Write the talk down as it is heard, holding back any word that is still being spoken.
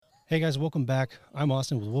Hey guys, welcome back. I'm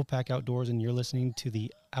Austin with Wolfpack Outdoors, and you're listening to the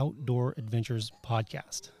Outdoor Adventures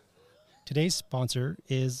podcast. Today's sponsor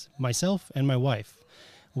is myself and my wife.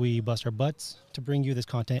 We bust our butts to bring you this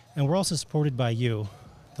content, and we're also supported by you,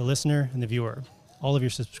 the listener and the viewer. All of your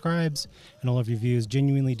subscribes and all of your views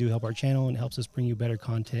genuinely do help our channel and helps us bring you better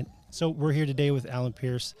content. So we're here today with Alan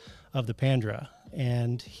Pierce of the Pandra,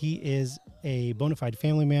 and he is a bona fide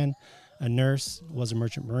family man, a nurse, was a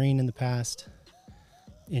merchant marine in the past,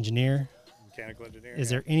 engineer. Mechanical engineer. Is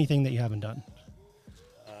there anything that you haven't done?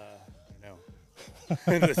 No.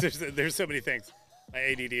 there's so many things. My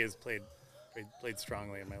ADD has played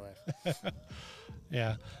strongly in my life.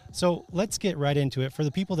 Yeah. So let's get right into it. For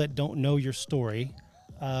the people that don't know your story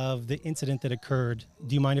of the incident that occurred,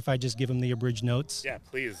 do you mind if I just give them the abridged notes? Yeah,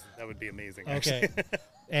 please. That would be amazing. Okay.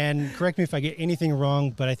 And correct me if I get anything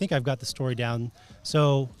wrong, but I think I've got the story down.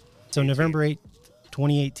 So November 8th,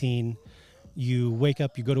 2018, you wake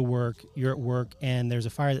up, you go to work, you're at work, and there's a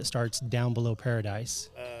fire that starts down below Paradise.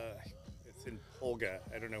 It's in Polga.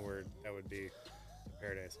 I don't know where that would be.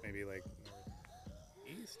 Paradise, maybe like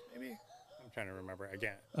northeast, maybe? I'm trying to remember.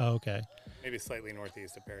 Again. Oh, okay. Maybe slightly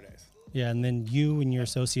northeast of Paradise. Yeah, and then you and your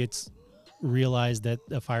associates realized that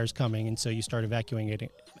a fire's coming, and so you start evacuating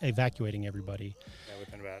everybody. Yeah,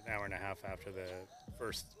 within about an hour and a half after the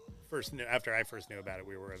after I first knew about it,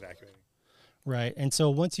 we were evacuating. Right. And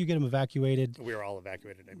so once you get them evacuated, We were all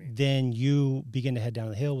evacuated, I mean. then you begin to head down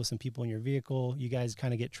the hill with some people in your vehicle. You guys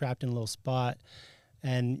kind of get trapped in a little spot,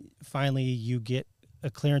 and finally you get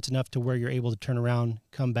a clearance enough to where you're able to turn around,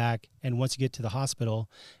 come back, and once you get to the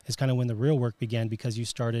hospital is kind of when the real work began, because you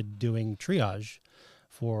started doing triage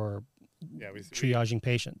for triaging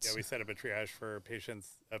patients. Yeah, we set up a triage for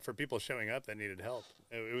patients, for people showing up that needed help.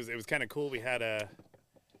 It was kind of cool.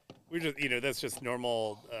 That's just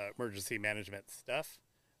normal emergency management stuff.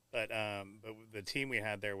 But the team we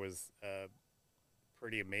had there was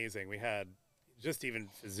pretty amazing. We had, just even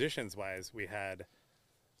physicians-wise, we had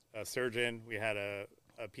a surgeon, we had a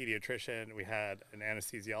pediatrician, we had an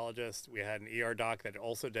anesthesiologist, we had an ER doc that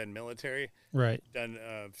also done military, done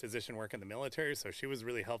physician work in the military. So she was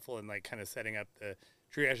really helpful in like kind of setting up the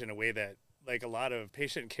triage in a way that, like, a lot of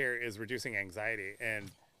patient care is reducing anxiety, and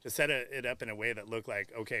to set it up in a way that looked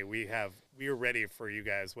like, okay, we are ready for you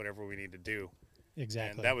guys, whatever we need to do.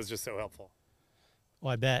 Exactly. And that was just so helpful.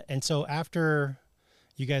 Well, I bet. And so after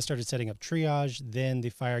you guys started setting up triage, then the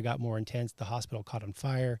fire got more intense. The hospital caught on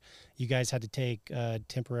fire. You guys had to take a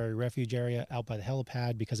temporary refuge area out by the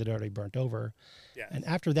helipad because it had already burnt over. Yeah. And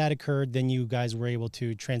after that occurred, then you guys were able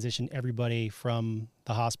to transition everybody from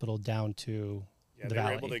the hospital down to the valley.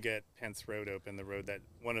 They were able to get Pence Road open, the road that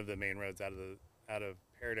one of the main roads out of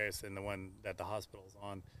Paradise, and the one that the hospital's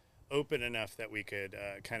on, open enough that we could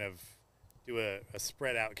kind of do a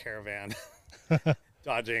spread out caravan,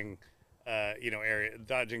 dodging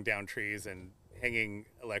down trees and hanging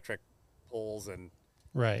electric poles and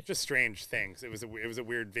just strange things. It was a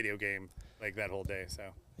weird video game, like, that whole day. So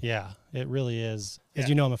yeah, it really is. As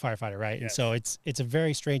you know, I'm a firefighter, right? Yes. And so it's a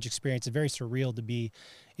very strange experience. It's very surreal to be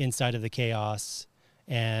inside of the chaos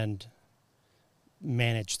and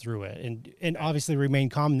manage through it, and obviously remain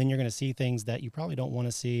calm. And then you're going to see things that you probably don't want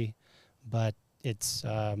to see, but it's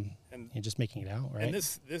you're just making it out, right? And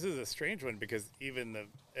this is a strange one, because even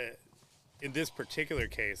in this particular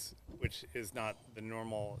case, which is not the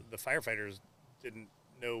normal, the firefighters didn't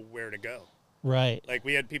know where to go. Right. Like,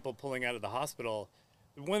 we had people pulling out of the hospital.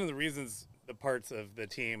 One of the reasons the parts of the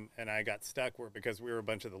team and I got stuck were because we were a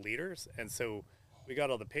bunch of the leaders, and so we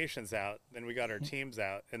got all the patients out, then we got our teams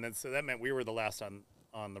out, and then so that meant we were the last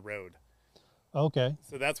on the road. Okay.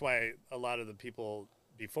 So that's why a lot of the people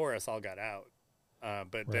before us all got out.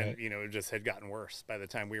 But then, it just had gotten worse by the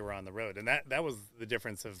time we were on the road. And that was the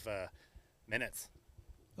difference of minutes.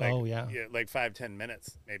 Like, like 5-10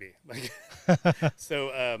 minutes, maybe. Like,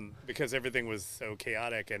 so because everything was so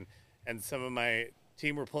chaotic, and some of my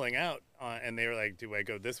team were pulling out, and they were like, do I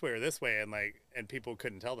go this way or this way? And people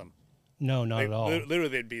couldn't tell them. No, not at all.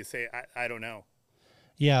 Literally, they'd say, I don't know.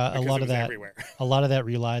 Yeah, a lot of that. Everywhere. A lot of that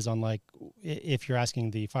relies on, like, if you're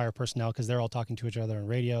asking the fire personnel, because they're all talking to each other on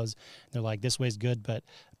radios. They're like, "This way's good," but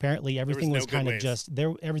apparently everything was kind of just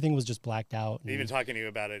there. Everything was just blacked out. Even talking to you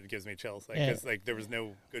about it gives me chills, because there was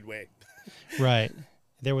no good way. Right.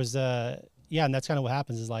 There was and that's kind of what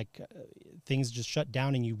happens is, like, things just shut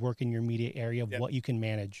down, and you work in your immediate area of what you can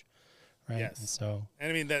manage. Right. Yes. And so.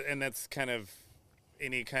 And I mean that's kind of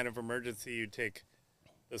any kind of emergency. You take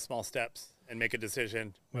the small steps and make a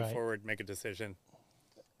decision, move forward, make a decision.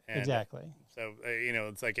 And exactly. So,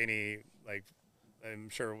 it's like I'm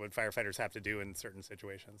sure what firefighters have to do in certain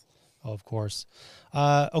situations. Oh, of course.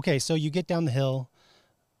 Okay, so you get down the hill,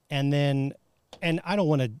 And then, and I don't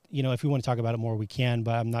want to, if we want to talk about it more, we can,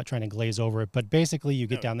 but I'm not trying to glaze over it. But basically, you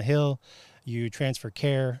get down the hill, you transfer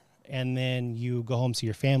care, and then you go home, see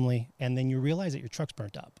your family, and then you realize that your truck's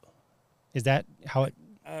burnt up. Is that how it?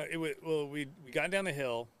 We got down the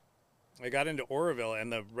hill. I got into Oroville,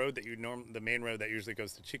 and the road that the main road that usually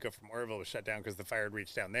goes to Chico from Oroville was shut down because the fire had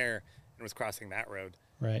reached down there and was crossing that road.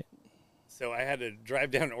 Right. So I had to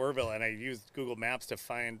drive down to Oroville, and I used Google Maps to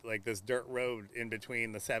find like this dirt road in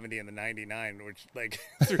between the 70 and the 99, which like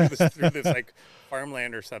through this like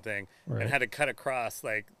farmland or something, Right. and had to cut across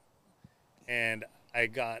like. And I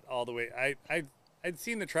got all the way. I'd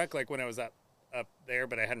seen the truck like when I was up there,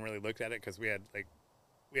 but I hadn't really looked at it because we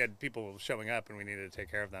had people showing up and we needed to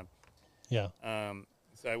take care of them. Yeah.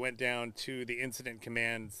 So I went down to the incident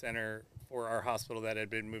command center for our hospital that had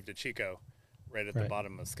been moved to Chico, right at the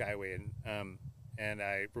bottom of Skyway, and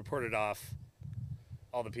I reported off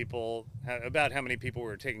all the people about how many people we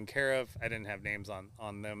were taking care of. I didn't have names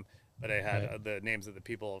on them, but I had the names of the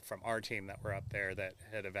people from our team that were up there that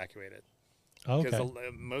had evacuated. Okay. Because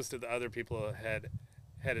most of the other people had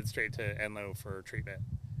headed straight to Enloe for treatment.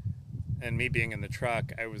 And me being in the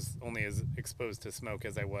truck, I was only as exposed to smoke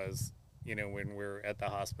as I was, when we're at the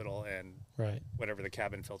hospital and whatever the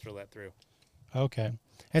cabin filter let through. Okay.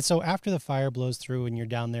 And so after the fire blows through and you're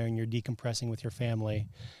down there and you're decompressing with your family,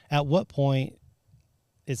 at what point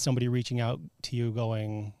is somebody reaching out to you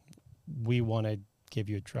going, we want to give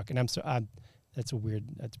you a truck? And that's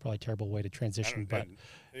probably a terrible way to transition, but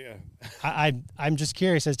yeah. I'm just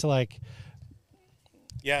curious as to like.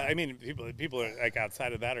 Yeah, I mean, people are like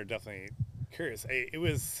outside of that are definitely curious. It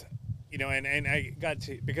was, and I got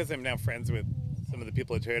to, because I'm now friends with some of the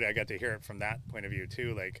people at Toyota, I got to hear it from that point of view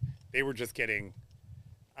too. Like they were just getting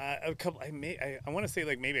a couple. I want to say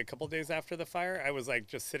like maybe a couple days after the fire, I was like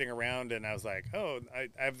just sitting around and I was like, oh, I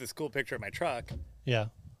have this cool picture of my truck. Yeah.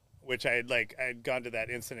 Which I'd gone to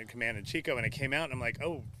that incident command in Chico, and I came out and I'm like,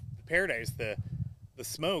 oh, the Paradise, the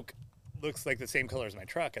smoke looks like the same color as my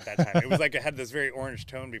truck at that time. It was like it had this very orange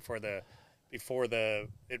tone before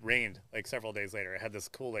it rained like several days later. It had this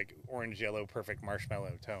cool like orange yellow perfect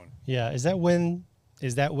marshmallow tone. Yeah, is that when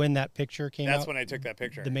that picture came out? That's when I took that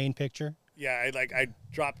picture. The main picture? Yeah, I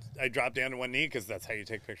dropped down to one knee because that's how you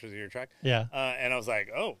take pictures of your truck. Yeah. And I was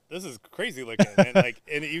like, oh, this is crazy looking.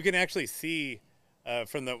 and you can actually see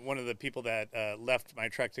from one of the people that left my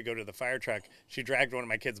truck to go to the fire truck, she dragged one of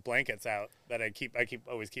my kids' blankets out that I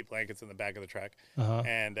always keep blankets in the back of the truck. Uh-huh.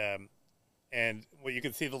 And well, you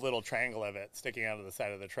can see the little triangle of it sticking out of the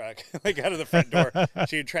side of the truck, like out of the front door.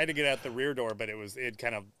 She had tried to get out the rear door, but it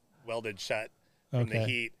kind of welded shut from the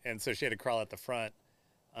heat, and so she had to crawl out the front.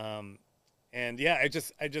 And yeah, I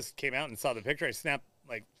just came out and saw the picture. I snapped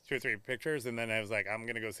like 2 or 3 pictures, and then I was like, I'm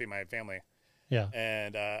gonna go see my family. Yeah.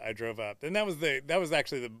 And I drove up, and that was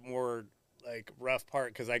actually the more like rough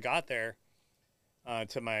part because I got there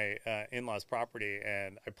to my in-laws' property,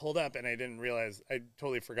 and I pulled up, and I didn't realize I'd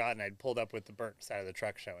totally forgotten I'd pulled up with the burnt side of the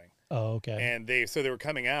truck showing. Oh, okay. And they were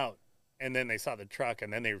coming out, and then they saw the truck,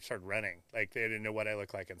 and then they started running like they didn't know what I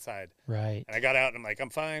looked like inside. Right. And I got out, and I'm like, I'm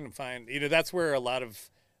fine. That's where a lot of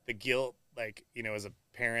the guilt, like as a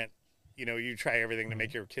parent, you try everything to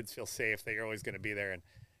make your kids feel safe that you're always going to be there,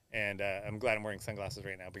 and I'm glad I'm wearing sunglasses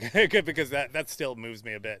right now because that still moves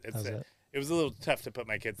me a bit. It was a little tough to put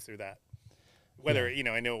my kids through that. Whether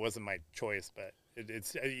I know it wasn't my choice, but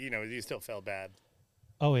it's you still felt bad.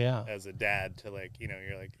 Oh yeah. As a dad to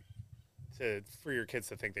you're like for your kids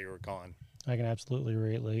to think that you were gone. I can absolutely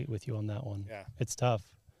relate with you on that one. Yeah. It's tough.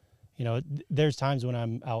 There's times when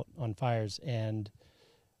I'm out on fires and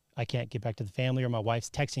I can't get back to the family, or my wife's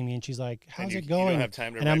texting me and she's like, how's it going? You don't have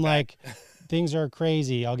time to and I'm back. like, things are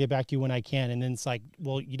crazy. I'll get back to you when I can. And then it's like,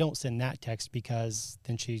 well, you don't send that text because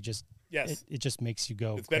then she just, yes, it just makes you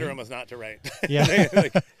go. It's better almost not to write. Yeah.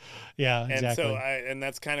 Yeah, and exactly. so and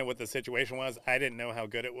that's kind of what the situation was. I didn't know how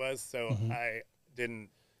good it was. So I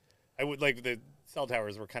would like the cell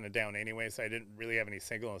towers were kind of down anyway. So I didn't really have any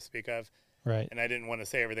signal to speak of. Right. And I didn't want to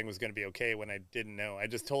say everything was going to be okay when I didn't know. I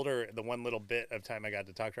just told her the one little bit of time I got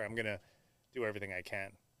to talk to her, I'm going to do everything I can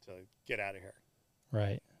to get out of here.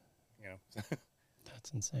 Right.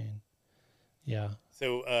 That's insane. Yeah.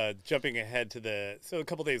 So jumping ahead to a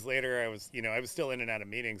couple days later, I was still in and out of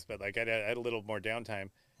meetings, but like I had a little more downtime.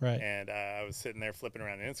 Right. And I was sitting there flipping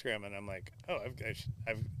around Instagram, and I'm like, oh,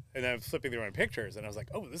 and I'm flipping through my pictures, and I was like,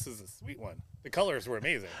 oh, this is a sweet one. The colors were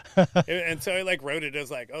amazing. And so I like wrote it as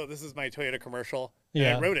like, oh, this is my Toyota commercial. And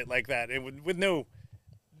yeah. I wrote it like that. And with no,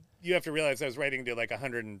 you have to realize I was writing to like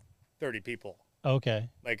 130 people. Okay.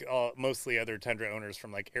 Like mostly other Tundra owners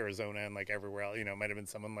from like Arizona and like everywhere else. Might have been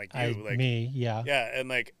someone like you, like me. Yeah. Yeah, and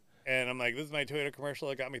like and I'm like, this is my Toyota commercial.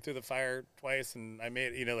 It got me through the fire twice, and I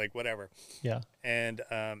made, like whatever. Yeah. And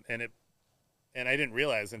I didn't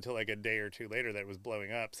realize until like a day or two later that it was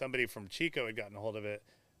blowing up. Somebody from Chico had gotten a hold of it,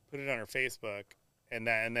 put it on her Facebook, and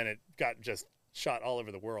then it got just shot all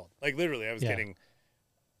over the world. Like literally, I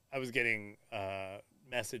was getting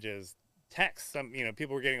messages, texts. Some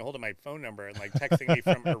people were getting a hold of my phone number and like texting me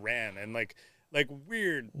from Iran and like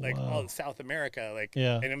weird all South America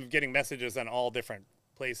and I'm getting messages on all different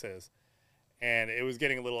places, and it was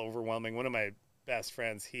getting a little overwhelming. One of my best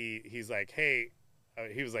friends, he's like, hey,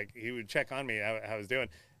 he was like, he would check on me how I was doing.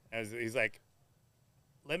 He's like,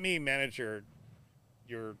 let me manage your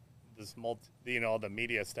this all the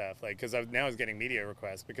media stuff, like, because now I was getting media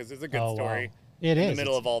requests because it's a good story. Wow. It is in the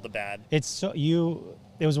middle of all the bad. It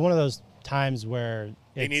was one of those times where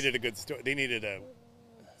they needed a good story. They needed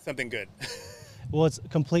something good. Well, it's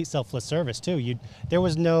complete selfless service too. There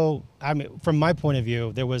was no, I mean, from my point of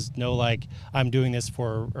view, there was no like, I'm doing this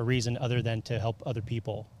for a reason other than to help other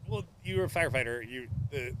people. Well, you're a firefighter.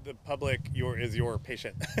 The public is your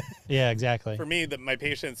patient. Yeah, exactly. For me, my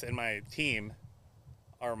patients and my team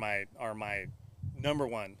are my number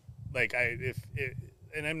one. Like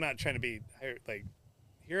and I'm not trying to be like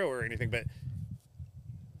hero or anything, but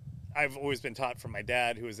I've always been taught from my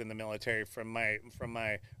dad, who was in the military, from my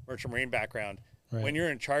merchant marine background. Right. When you're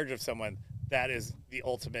in charge of someone, that is the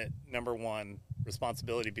ultimate number one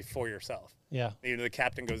responsibility before yourself. Yeah. The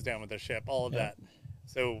captain goes down with the ship, all of that.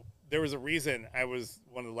 So there was a reason I was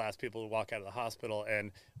one of the last people to walk out of the hospital.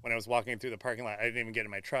 And when I was walking through the parking lot, I didn't even get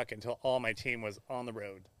in my truck until all my team was on the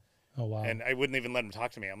road. Oh, wow. And I wouldn't even let them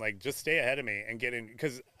talk to me. I'm like, just stay ahead of me and get in.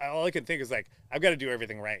 Because all I can think is like, I've got to do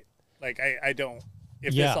everything right. Like I don't,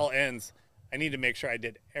 if this all ends, I need to make sure I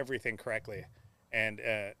did everything correctly. And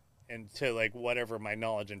to like whatever my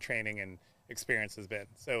knowledge and training and experience has been.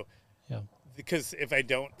 So, because if I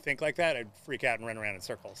don't think like that, I'd freak out and run around in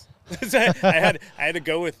circles. So I had to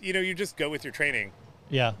go with, you just go with your training.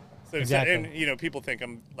 Yeah. So exactly. And people think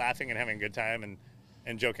I'm laughing and having a good time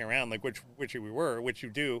and joking around, like which you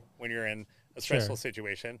do when you're in a stressful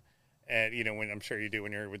situation, and when I'm sure you do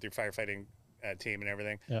when you're with your firefighting team and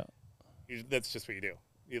everything. Yeah. That's just what you do.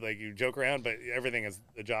 You joke around, but everything is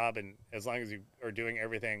the job, and as long as you are doing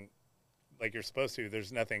everything like you're supposed to,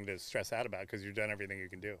 there's nothing to stress out about because you've done everything you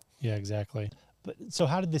can do. Yeah, exactly. But so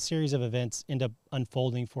how did the series of events end up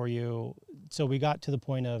unfolding for you? So we got to the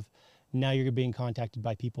point of now you're being contacted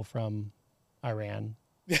by people from Iran.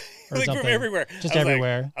 Like from everywhere. Just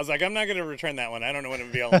everywhere. I was like, I'm not going to return that one. I don't know when it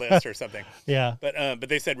would be on the list or something. Yeah. But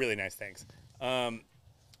they said really nice things.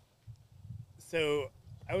 So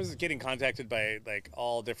I was getting contacted by like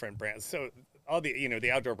all different brands. So all the the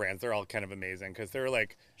outdoor brands, they're all kind of amazing because they're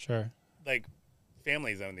like like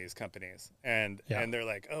families own these companies, and they're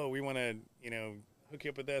like, oh, we want to hook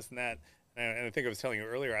you up with this and that. And I think I was telling you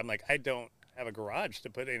earlier, I'm like, I don't have a garage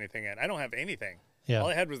to put anything in. I don't have anything. Yeah. All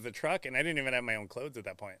I had was the truck, and I didn't even have my own clothes at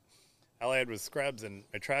that point. All I had was scrubs and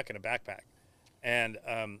my truck and a backpack. And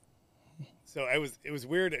so it was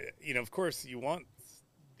weird. Of course you want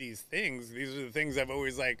these things. These are the things I've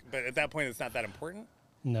always but at that point it's not that important.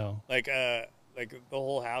 No. Like the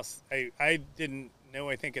whole house, I didn't know,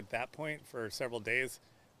 I think at that point for several days.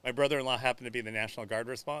 My brother-in-law happened to be the National Guard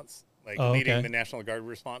response, leading the National Guard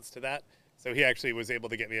response to that. So he actually was able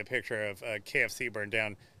to get me a picture of KFC burned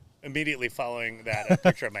down. Immediately following that, a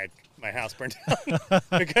picture of my house burned down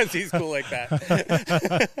because he's cool like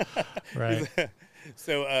that. Right.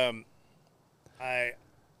 So I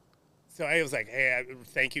was like, hey,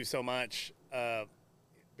 thank you so much.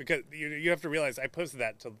 Because you have to realize I posted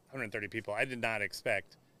that to 130 people. I did not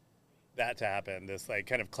expect that to happen. This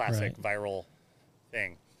kind of classic viral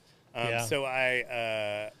thing. So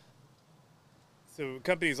so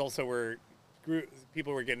companies also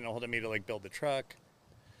people were getting a hold of me to build the truck.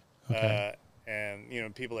 Okay.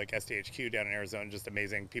 And people like SDHQ down in Arizona, just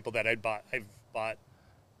amazing people that I've bought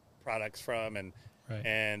products from, and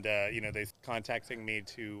they contacting me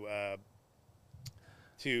to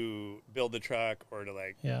build the truck or to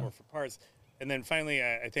or for parts. And then finally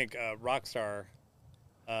I think Rockstar,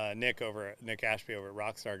 Nick Ashby over at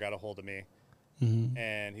Rockstar got a hold of me,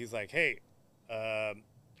 and he's like, hey, I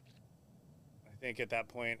think at that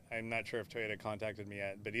point, I'm not sure if Toyota contacted me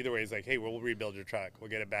yet, but either way, he's like, hey, we'll rebuild your truck. We'll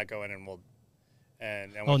get it back going, and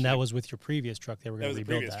and that was with your previous truck. They were going to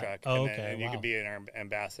rebuild that. That was the previous truck. Oh, okay. And you could be an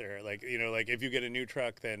ambassador. If you get a new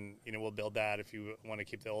truck, then, we'll build that. If you want to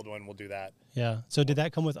keep the old one, we'll do that. Yeah. So did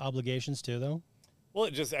that come with obligations too, though? Well,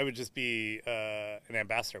 I would just be an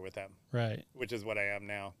ambassador with them. Right. Which is what I am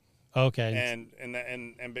now. Okay.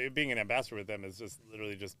 And being an ambassador with them is just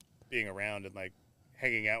literally just being around and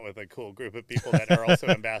hanging out with a cool group of people that are also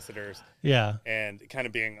ambassadors, Yeah. and kind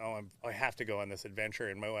of being, I have to go on this adventure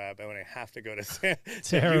in Moab, and I have to go to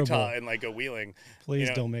Terrible. Utah and like go wheeling. Please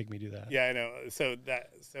don't make me do that. Yeah, I know. So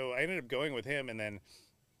I ended up going with him, and then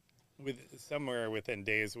somewhere within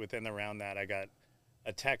days around that, I got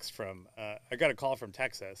a text from I got a call from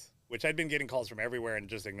Texas, which I'd been getting calls from everywhere and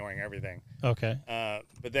just ignoring everything. Okay.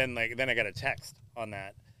 But then I got a text on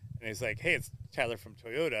that, and he's like, "Hey, it's Tyler from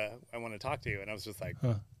Toyota. I want to talk to you." And I was just like,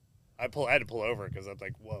 I had to pull over because I was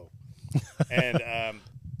like, "Whoa," and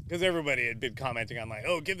because everybody had been commenting on like,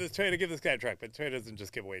 "Oh, give this guy a truck," but Toyota doesn't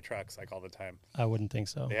just give away trucks like all the time. I wouldn't think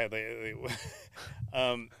so. They had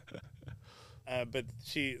but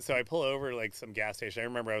so I pull over like some gas station. I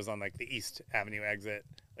remember I was on like the East Avenue exit,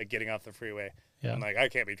 like getting off the freeway. Yeah. I'm like, I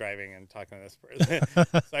can't be driving and talking to this person.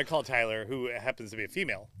 So I call Tyler, who happens to be a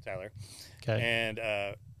female, Tyler. Okay.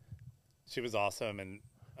 And she was awesome. And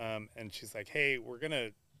she's like, hey,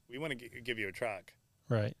 we want to give you a truck.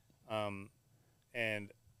 Right. And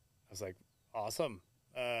I was like, awesome.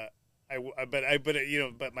 But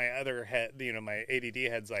my other head, my ADD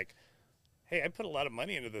head's like, hey, I put a lot of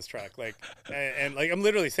money into this truck. Like, and like, I'm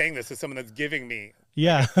literally saying this to someone that's giving me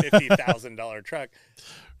yeah $50,000 truck.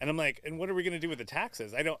 And I'm like, and what are we going to do with the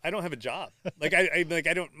taxes? I don't have a job. Like,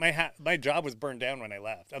 my job was burned down when I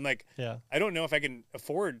left. I'm like, yeah. I don't know if I can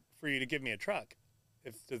afford for you to give me a truck.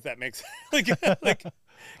 Does that make sense?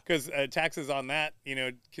 Because taxes on that,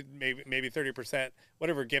 could maybe 30%,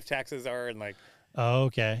 whatever gift taxes are. And like, oh,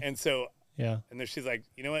 okay. And so, yeah. And then she's like,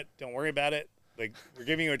 you know what? Don't worry about it. Like, we're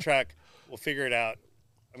giving you a truck. We'll figure it out.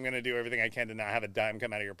 I'm going to do everything I can to not have a dime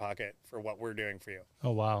come out of your pocket for what we're doing for you.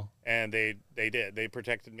 Oh, wow. And they did. They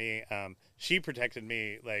protected me. She protected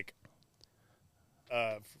me, like,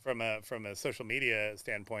 from a social media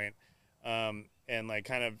standpoint. And, like,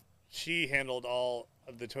 kind of, she handled all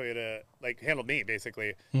of the Toyota, like, handled me,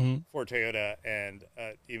 basically, for Toyota. And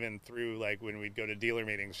even through, like, when we'd go to dealer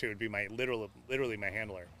meetings, she would be literally my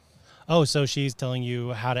handler. Oh, so she's telling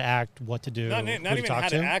you how to act, what to do, not even how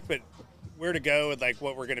to act, but where to go and like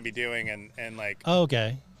what we're going to be doing and like. Oh,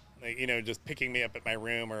 okay. Like, just picking me up at my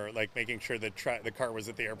room or like making sure the car was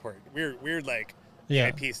at the airport. Weird like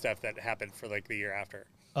VIP stuff that happened for like the year after.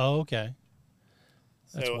 Oh, okay.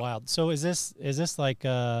 That's wild. So is this like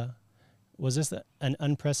was this an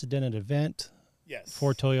unprecedented event? Yes.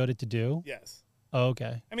 For Toyota to do? Yes. Oh,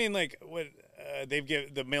 okay. I mean, like what they've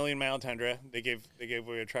given the 1 million mile Tundra. They gave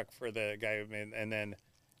away a truck for the guy who made, and then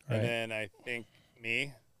I think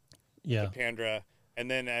me. Yeah. The Pandra. And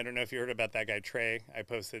then I don't know if you heard about that guy, Trey. I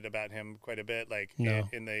posted about him quite a bit, like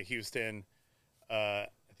in the Houston, I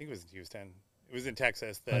think it was in Houston. It was in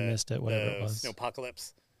Texas. I missed it, whatever it was.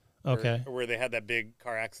 Snowpocalypse. Okay. Where they had that big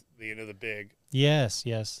car accident, the big. Yes.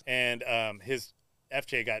 And his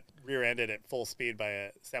FJ got rear-ended at full speed by a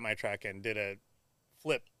semi-truck and did a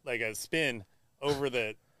flip, like a spin over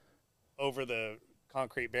the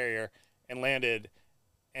concrete barrier and landed.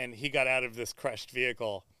 And he got out of this crushed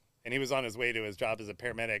vehicle. And he was on his way to his job as a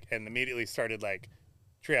paramedic and immediately started like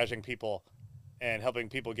triaging people and helping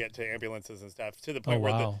people get to ambulances and stuff to the point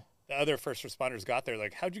where the other first responders got there.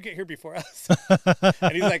 Like, how'd you get here before us?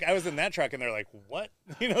 And he's like, I was in that truck. And they're like, what?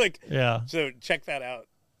 Yeah. So check that out.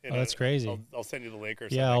 That's crazy. I'll send you the link or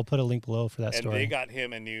something. Yeah, I'll put a link below for that story. And they got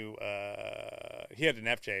him a new, he had an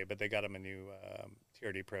FJ, but they got him a new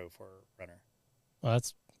TRD Pro for runner. Well,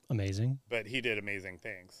 that's amazing. But he did amazing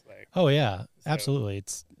things. Like, oh yeah, absolutely.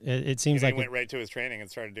 It seems like he went right to his training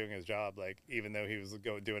and started doing his job. Like, even though he was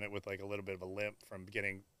doing it with like a little bit of a limp from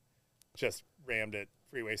getting just rammed at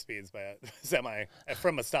freeway speeds by a semi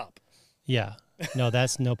from a stop. Yeah, no,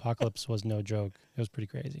 that's Snowpocalypse was no joke. It was pretty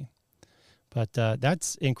crazy, but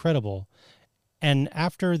that's incredible. And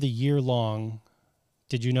after the year long,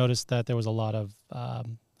 did you notice that there was a lot of I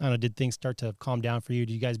don't know? Did things start to calm down for you?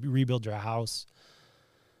 Did you guys rebuild your house?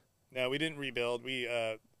 No, we didn't rebuild.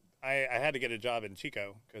 I had to get a job in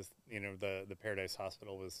Chico because the Paradise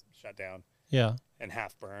Hospital was shut down. Yeah. And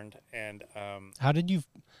half burned. And how did you?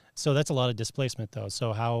 So that's a lot of displacement, though.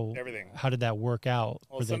 So how did that work out?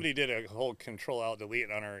 Well, somebody did a whole Control-Alt-Delete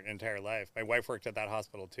on our entire life. My wife worked at that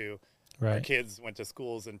hospital too. Right. Our kids went to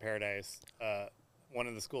schools in Paradise. One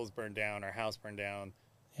of the schools burned down. Our house burned down.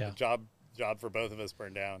 Yeah. The job for both of us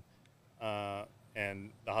burned down,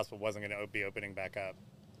 and the hospital wasn't going to be opening back up.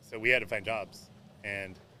 So we had to find jobs,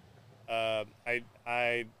 and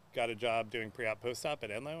I got a job doing pre-op, post-op at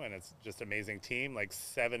Enloe, and it's just an amazing team. Like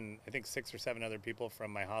 6 or 7 other people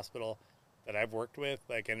from my hospital that I've worked with,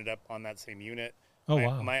 like ended up on that same unit. Oh,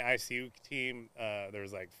 wow. My ICU team, there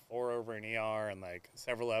was like 4 over in ER and like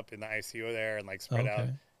several up in the ICU there and like spread out.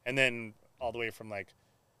 And then all the way from like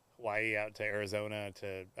Hawaii out to Arizona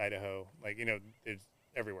to Idaho, like, it's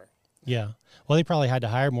everywhere. Yeah. Well, they probably had to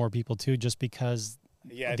hire more people too, just because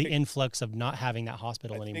Yeah, the influx of not having that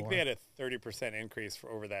hospital I anymore. think they had a 30% increase for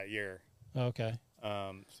over that year. Okay.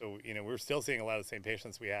 So, we're still seeing a lot of the same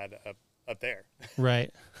patients we had up there.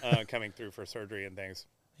 Right. Coming through for surgery and things.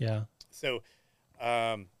 Yeah. So,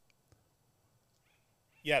 so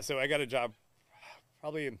I got a job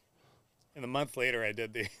probably in a month later. I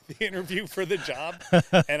did the interview for the job,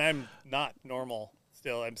 and I'm not normal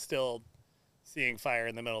still. I'm still seeing fire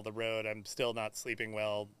in the middle of the road. I'm still not sleeping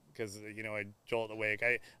well because, I jolt awake.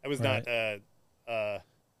 I was not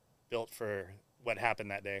built for what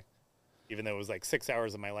happened that day, even though it was like 6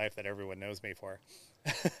 hours of my life that everyone knows me for.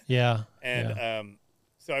 Yeah. And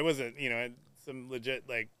so I wasn't, had some legit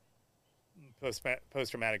like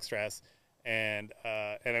post-traumatic stress. And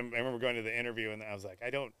I remember going to the interview, and I was like, I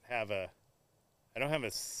don't have a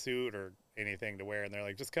suit or anything to wear. And they're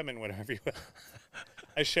like, just come in whenever you want.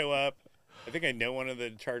 I show up. I think I know one of the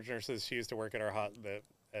charge nurses. She used to work at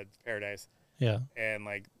at Paradise. Yeah. And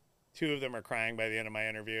like 2 of them are crying by the end of my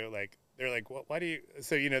interview. Like, they're like, why do you,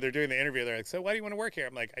 so, they're doing the interview. They're like, so why do you want to work here?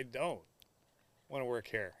 I'm like, I don't want to work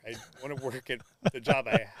here. I want to work at the job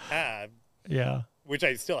I have. Yeah. Which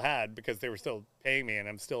I still had because they were still paying me, and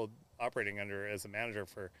I'm still operating under as a manager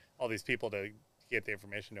for all these people to get the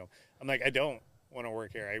information to them. I'm like, I don't want to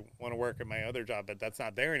work here. I want to work at my other job, but that's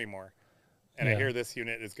not there anymore. And I hear this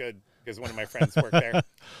unit is good because one of my friends worked there.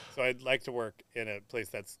 So I'd like to work in a place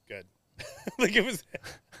that's good. Like, it was.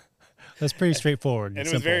 That's pretty straightforward. And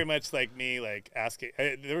it was very much like me, like asking.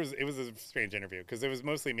 It was a strange interview because it was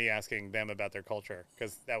mostly me asking them about their culture,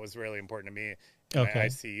 because that was really important to me in my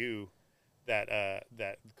ICU.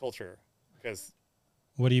 That culture, because.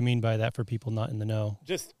 What do you mean by that for people not in the know?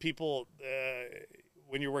 Just people,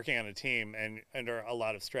 when you're working on a team and under a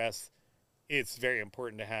lot of stress, it's very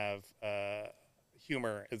important to have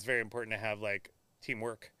humor. It's very important to have like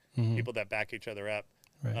teamwork, people that back each other up.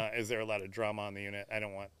 Right. Is there a lot of drama on the unit? I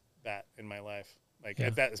don't want that in my life. Like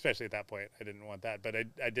at that, especially at that point, I didn't want that. But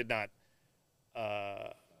I did not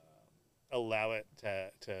allow it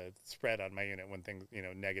to spread on my unit when things,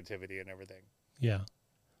 negativity and everything. Yeah.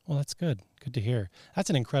 Well, that's good. Good to hear. That's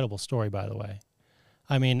an incredible story, by the way.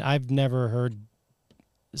 I mean, I've never heard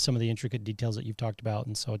some of the intricate details that you've talked about,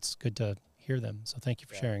 and so it's good to hear them. So thank you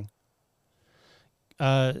for sharing.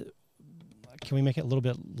 Can we make it a little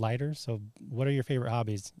bit lighter? So what are your favorite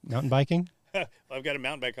hobbies? Mountain biking? Well, I've got a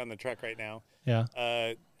mountain bike on the truck right now. Yeah.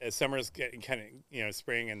 As summer's getting kind of,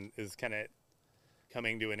 spring and is kind of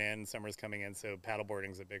coming to an end. Summer's coming in, so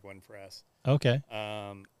paddleboarding's a big one for us. Okay.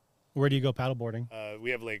 Where do you go paddleboarding?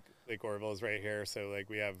 We have Lake Oroville is right here, so like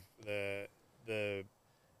we have the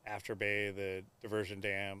After Bay, the diversion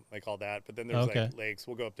dam, like all that. But then there's like lakes.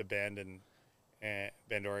 We'll go up to Bend and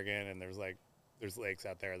Bend, Oregon, and there's lakes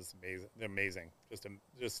out there. It's amazing. They're amazing.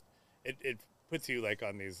 It puts you like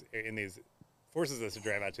on these forces us to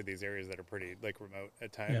drive out to these areas that are pretty like remote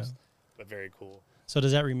at times, but very cool. So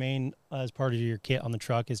does that remain as part of your kit on the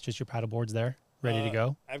truck? Is just your paddle boards there, ready to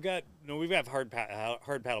go? We've got hard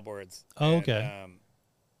paddle boards. Oh, okay.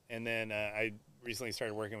 And then I recently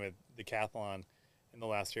started working with Decathlon in the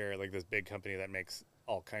last year, like this big company that makes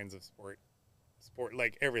all kinds of sport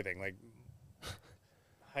like everything, like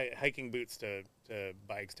hiking boots to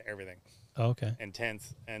bikes to everything. Oh, okay. And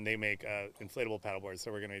tents, and they make inflatable paddle boards,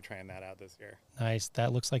 so we're going to be trying that out this year. Nice.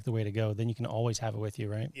 That looks like the way to go. Then you can always have it with you,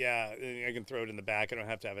 right? Yeah, I can throw it in the back. I don't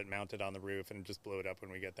have to have it mounted on the roof and just blow it up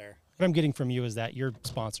when we get there. What I'm getting from you is that you're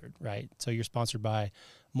sponsored, right? So you're sponsored by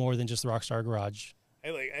more than just the Rockstar Garage. I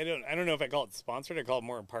don't know if I call it sponsored. I call it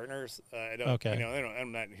more partners.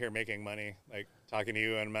 I'm not here making money, like talking to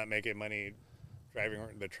you, and I'm not making money driving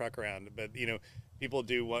the truck around. But people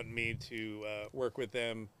do want me to work with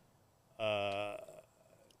them.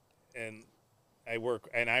 And I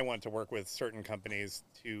want to work with certain companies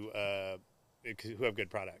who have good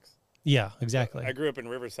products. Yeah, exactly. I grew up in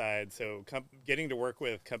Riverside, so getting to work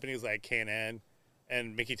with companies like K&N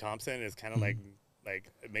and Mickey Thompson is kind of like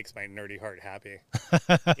it makes my nerdy heart happy.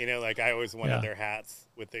 Like I always wanted their hats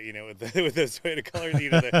with with those Toyota colors.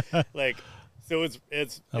 So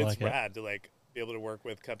it's rad to like be able to work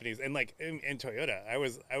with companies, and like in Toyota, I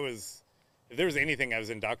was. If there was anything I was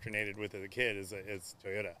indoctrinated with as a kid, is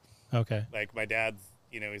Toyota. Okay. Like my dad's,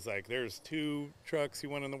 he's like, there's 2 trucks you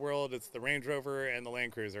want in the world. It's the Range Rover and the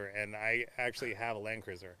Land Cruiser. And I actually have a Land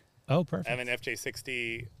Cruiser. Oh, perfect. I have an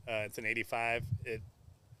FJ60. It's an 85.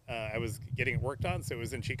 I was getting it worked on, so it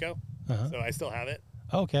was in Chico. So I still have it.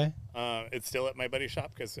 Okay. It's still at my buddy's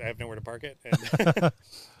shop because I have nowhere to park it. And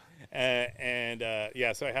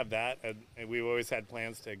so I have that. And we've always had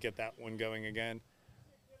plans to get that one going again.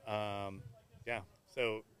 Yeah.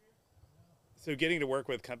 So getting to work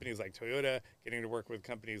with companies like Toyota, getting to work with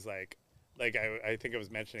companies like I think I was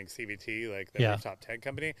mentioning CVT, like the Yeah. rooftop tent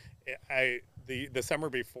company. The summer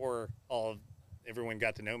before everyone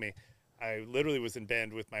got to know me, I literally was in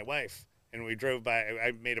Bend with my wife, and we drove by.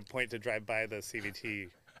 I made a point to drive by the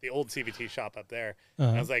old CVT shop up there. And I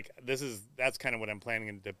Uh-huh. was like, that's kind of what I'm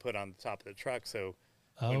planning to put on the top of the truck. So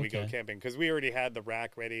Oh, when we go okay. camping, because we already had the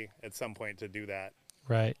rack ready at some point to do that.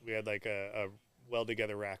 Right. We had like a well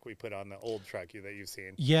together rack we put on the old truck that you've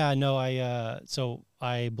seen. Yeah, no, so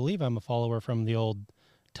I believe I'm a follower from the old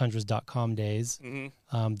tundras.com days.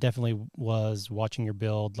 Mm-hmm. Definitely was watching your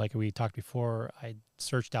build. Like we talked before, I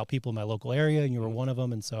searched out people in my local area and you were Mm-hmm. one of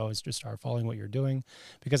them. And so I just started following what you're doing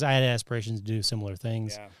because I had aspirations to do similar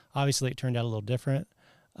things. Yeah. Obviously, it turned out a little different,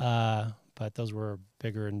 but those were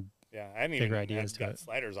bigger and Yeah, I hadn't bigger even ideas to got it.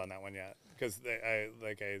 sliders on that one yet because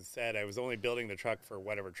like I said, I was only building the truck for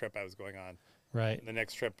whatever trip I was going on. Right. The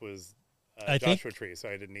next trip was I think Joshua Tree, so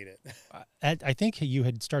I didn't need it. I think you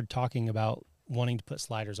had started talking about wanting to put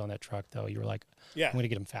sliders on that truck, though. You were like, Yeah, I'm going to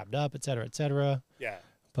get them fabbed up, et cetera, et cetera. yeah.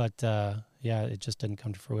 But yeah, it just didn't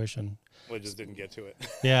come to fruition. Well, just didn't get to it.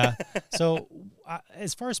 Yeah. So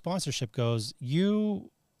as far as sponsorship goes,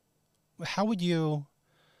 how would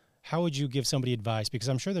you give somebody advice? Because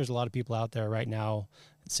I'm sure there's a lot of people out there right now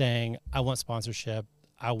saying, I want sponsorship.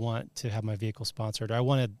 I want to have my vehicle sponsored, or I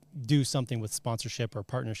want to do something with sponsorship or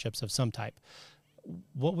partnerships of some type.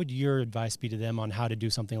 What would your advice be to them on how to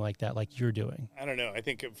do something like that, like you're doing? I don't know. I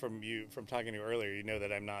think from talking to you earlier, you know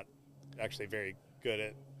that I'm not actually very good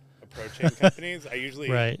at approaching companies.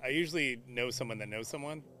 Right. I usually know someone that knows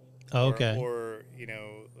someone. Oh, okay. Or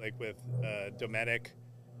like with Dometic,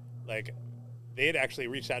 like they had actually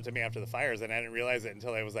reached out to me after the fires, and I didn't realize it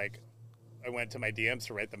until I went to my DMs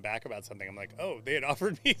to write them back about something. I'm like, oh, they had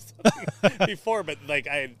offered me something before, but like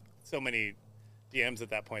I had so many DMs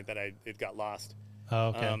at that point that it got lost. Oh,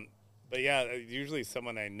 okay. But yeah, usually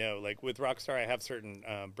someone I know. Like with Rockstar, I have certain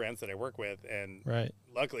brands that I work with, and Right.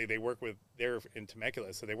 luckily they're in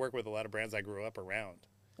Temecula, so they work with a lot of brands I grew up around,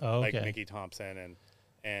 Oh, like okay. Mickey Thompson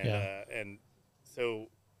Yeah. and so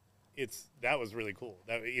that was really cool.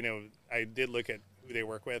 That I did look at who they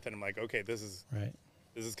work with, and I'm like, okay, this is Right.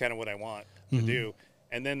 kind of what I want to do.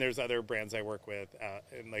 And then there's other brands I work with,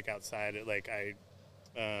 and like outside, and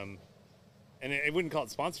I wouldn't call it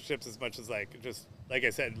sponsorships as much as like just like I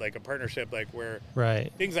said, like a partnership, like where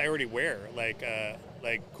Right. things I already wear, like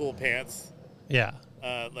cool pants, Yeah.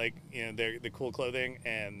 like the cool clothing,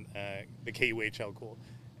 and the KUHL cool,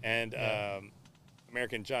 and Yeah.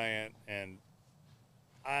 American Giant, and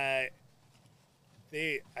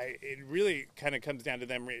it really kind of comes down to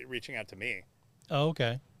them reaching out to me, Oh,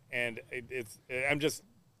 okay. and I'm just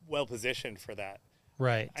well positioned for that.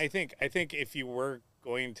 Right. I think if you were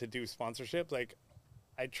going to do sponsorship, like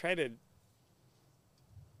I try to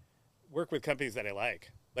work with companies that I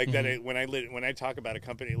like. Like that when I talk about a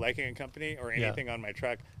company, liking a company or Yeah. anything on my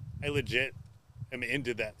truck, I legit am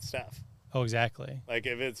into that stuff. Oh, exactly. Like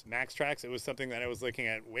if it's Max Tracks, it was something that I was looking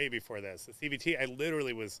at way before this. The CVT, I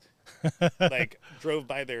literally was like drove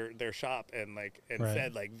by their shop and Right.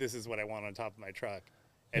 said like this is what I want on top of my truck.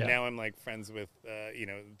 And Yeah. now I'm like friends with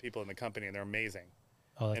people in the company, and they're amazing.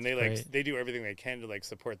 Oh, that's And they great. they do everything they can to like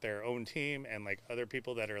support their own team and like other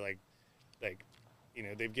people that are like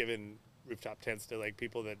they've given rooftop tents to like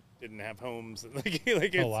people that didn't have homes, and like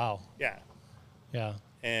it's, Oh, wow. yeah. Yeah.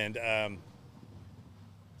 And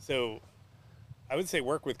so I would say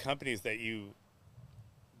work with companies that you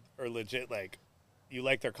are legit, like you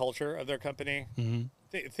like their culture of their company.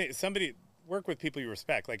 Somebody work with people you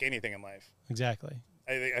respect, like anything in life. Exactly.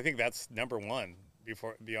 I think that's number one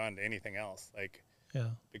beyond anything else. Like, Yeah.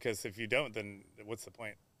 because if you don't, then what's the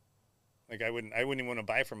point? Like I wouldn't even want to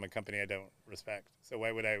buy from a company I don't respect. So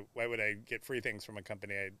why would I get free things from a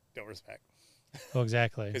company I don't respect? Oh,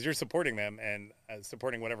 exactly. Because you're supporting them and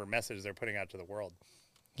supporting whatever message they're putting out to the world.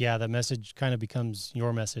 Yeah, the message kind of becomes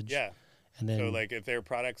your message. Yeah. And then So like if their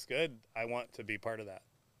product's good, I want to be part of that.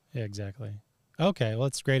 yeah, exactly. Okay, well,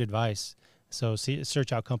 that's great advice. So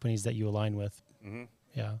search out companies that you align with. Hmm.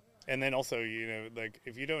 Yeah. And then also, like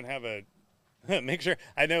if you don't have a make sure,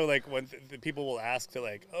 I know like when the people will ask to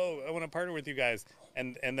like, oh, I want to partner with you guys,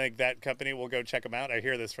 and like that company will go check them out. I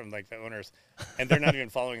hear this from like the owners, and they're not even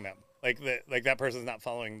following them. Like that person's not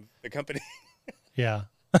following the company, Yeah.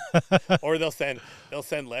 or they'll send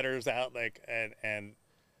letters out like and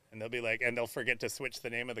they'll be like, and they'll forget to switch the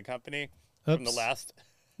name of the company from the Oops. last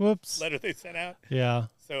Whoops. letter they sent out. Yeah.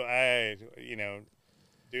 So I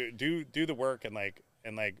do the work and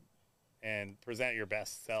present your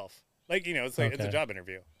best self. Like it's like it's a Okay. job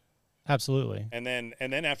interview. Absolutely. And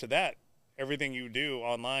then after that, everything you do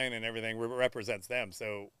online and everything represents them.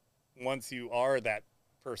 So once you are that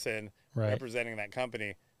person Right. representing that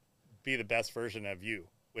company, be the best version of you,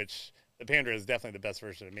 which the Pandra is definitely the best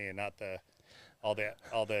version of me and not all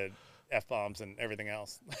the F-bombs and everything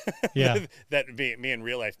else Yeah. that me in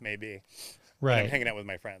real life may be when I'm Right. hanging out with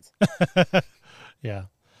my friends. Yeah.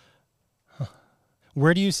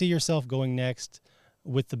 Where do you see yourself going next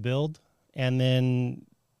with the build, and then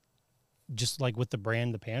just like with the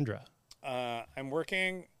brand, the Pandra? I'm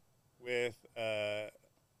working with this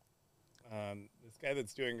guy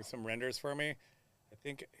that's doing some renders for me. I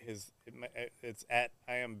think it's at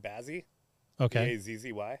I am Bazzy, Okay.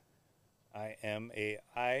 Bazzy.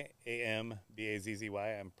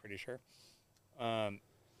 Bazzy. I'm pretty sure.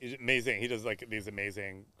 He's amazing. He does like these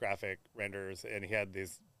amazing graphic renders, and he had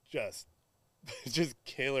these just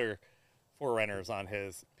killer forerunners on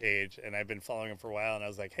his page, and I've been following him for a while. And I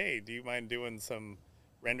was like, hey, do you mind doing some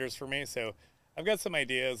renders for me? So I've got some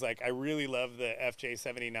ideas. Like I really love the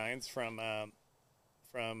FJ79s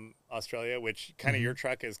from Australia, which kind of your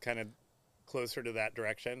truck is kind of closer to that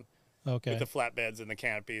direction with Okay. the flatbeds and the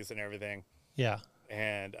canopies and everything. Yeah.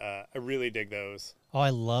 And I really dig those. Oh, I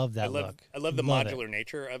love that look. I love the Love it. modular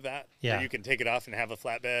nature of that. Yeah. Where you can take it off and have a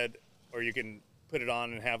flatbed, or you can put it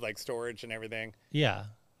on and have like storage and everything. Yeah.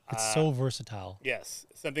 It's so versatile. Yes,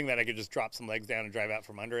 something that I could just drop some legs down and drive out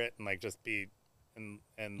from under it, and like just be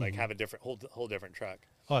and like have a different whole different truck.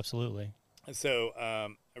 Oh, absolutely. And so I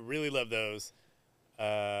really love those.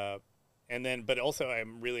 And then, but also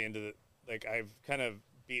I'm really into like I've kind of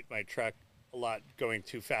beat my truck a lot going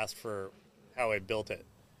too fast for how I built it.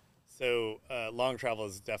 So long travel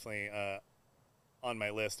is definitely on my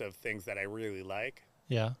list of things that I really like.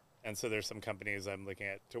 Yeah. And so there's some companies I'm looking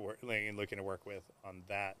to work with on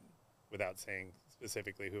that, without saying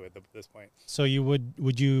specifically who at this point. So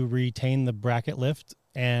would you retain the bracket lift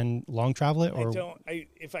and long travel it, or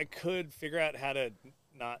if I could figure out how to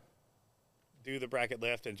not do the bracket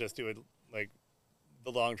lift and just do it like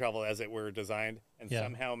the long travel as it were designed, and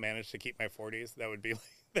somehow manage to keep my 40s, that would be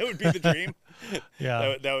the dream.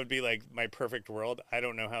 Yeah. That would be like my perfect world. I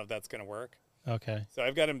don't know how that's going to work. Okay. So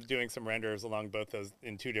I've got him doing some renders along both those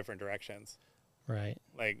in two different directions. Right.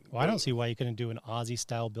 Like, well, I don't see why you couldn't do an Aussie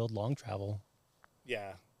style build long travel.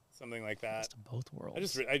 Yeah, something like that. Best of both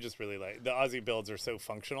worlds. I just really like the Aussie builds are so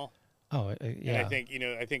functional. Oh, yeah.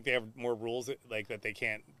 And I think they have more rules like that they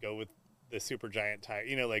can't go with the super giant tire,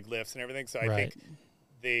 like lifts and everything. So I think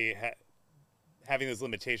they having those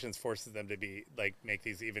limitations forces them to be like make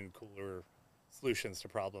these even cooler solutions to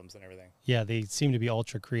problems and everything. Yeah, they seem to be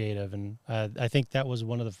ultra creative, and I think that was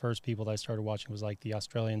one of the first people that I started watching was like the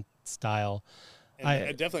Australian style.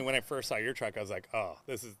 And definitely when I first saw your truck, I was like, oh,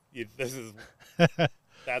 this is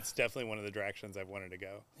that's definitely one of the directions I've wanted to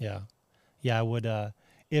go. Yeah, I would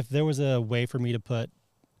if there was a way for me to put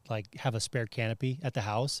have a spare canopy at the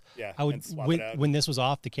house. Yeah, I would and swap it out. when this was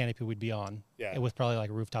off, the canopy would be on. Yeah, with probably like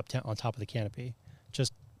a rooftop tent on top of the canopy.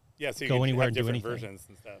 Just so you go could anywhere have and do different anything. versions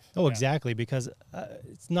and stuff. Oh, exactly, because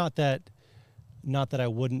it's not that I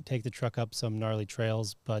wouldn't take the truck up some gnarly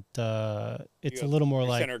trails, but it's a little more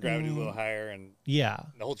like center of gravity is a little higher, and yeah,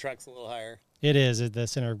 the whole truck's a little higher. It is. The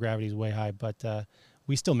center of gravity is way high, but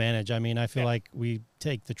we still manage. I mean, I feel like we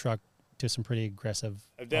take the truck to some pretty aggressive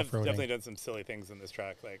I've off-roading. definitely done some silly things in this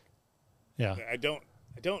truck. Like, yeah, I don't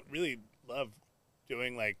really love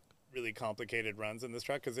doing like really complicated runs in this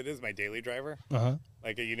truck because it is my daily driver.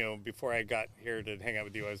 Like, before I got here to hang out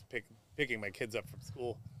with you, I was picking my kids up from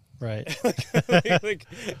school. Right.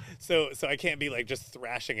 So I can't be like just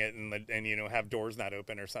thrashing it and have doors not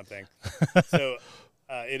open or something. So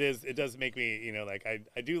it does make me, like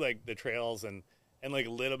I do like the trails and like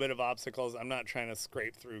a little bit of obstacles. I'm not trying to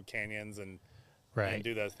scrape through canyons and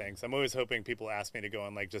do those things. I'm always hoping people ask me to go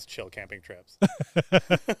on like just chill camping trips.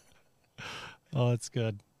 Oh, that's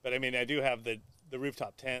good. But I mean, I do have the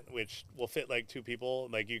rooftop tent, which will fit like two people,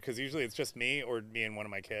 like because usually it's just me or me and one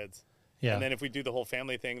of my kids. Yeah. And then if we do the whole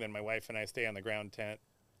family thing, then my wife and I stay on the ground tent.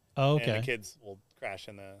 Oh, okay. And the kids will crash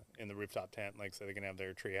in the rooftop tent, like so they can have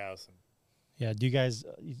their tree house. Yeah. Do you guys?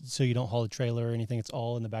 So you don't haul a trailer or anything? It's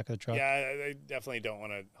all in the back of the truck. Yeah, I definitely don't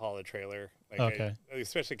want to haul a trailer. Like okay.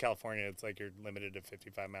 Especially California, it's like you're limited to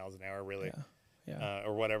 55 miles an hour, really. Yeah.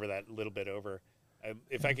 Or whatever, that little bit over.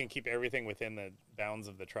 If I can keep everything within the bounds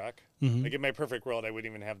of the truck, Mm-hmm. like in my perfect world, I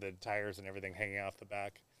wouldn't even have the tires and everything hanging off the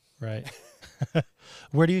back. Right.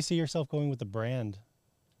 Where do you see yourself going with the brand?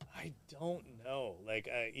 I don't know. Like,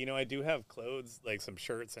 I do have clothes, like some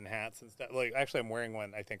shirts and hats and stuff. Like, actually, I'm wearing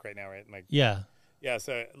one, I think, right now, right? Like, yeah.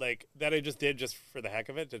 So, like, that I just did just for the heck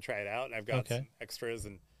of it to try it out. And I've got some extras,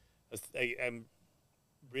 and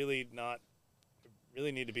really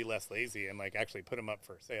need to be less lazy and like actually put them up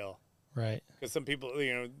for sale. Right. Because some people,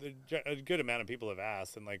 a good amount of people have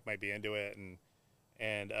asked and like might be into it, and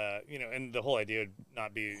and the whole idea would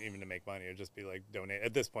not be even to make money. It would just be like donate.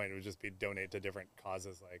 At this point, it would just be donate to different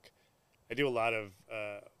causes. Like I do a lot of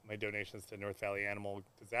my donations to North Valley Animal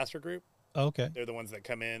Disaster Group. Okay. They're the ones that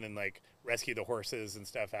come in and like rescue the horses and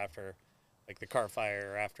stuff after like the car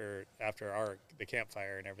fire, after the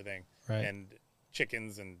campfire and everything, Right. and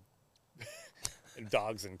chickens and and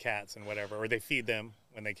dogs and cats and whatever, or they feed them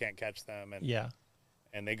when they can't catch them, and Yeah.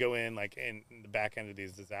 and they go in like in the back end of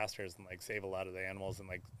these disasters and like save a lot of the animals and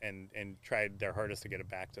like and tried their hardest to get it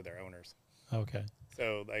back to their owners. Okay.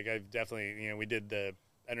 So like I've definitely, we did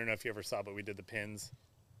I don't know if you ever saw, but we did the pins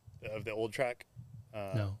of the old truck.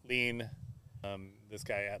 No. Lean, this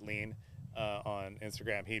guy at Lean on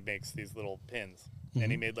Instagram, he makes these little pins,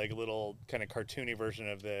 and he made like a little kind of cartoony version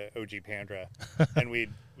of the OG Pandra, and we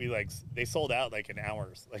like they sold out like in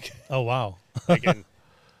hours, like Oh, wow. like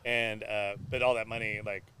but all that money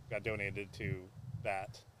like got donated to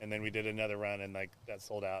that, and then we did another run and like that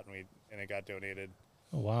sold out, and it got donated.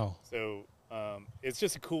 Oh, wow. So it's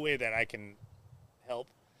just a cool way that I can help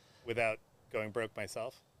without going broke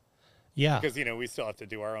myself. Yeah. Because we still have to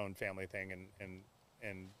do our own family thing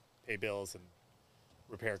and pay bills and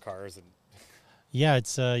repair cars and Yeah,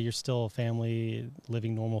 it's you're still a family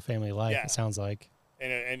living normal family life. Yeah. It sounds like.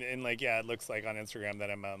 and like it looks like on Instagram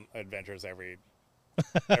that I'm on adventures every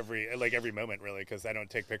moment, really, because I don't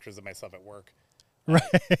take pictures of myself at work. Right.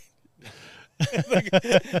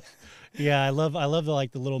 Yeah, I love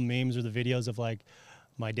the little memes or the videos of like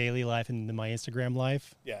my daily life and then my Instagram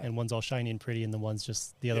life. Yeah. And one's all shiny and pretty, and the one's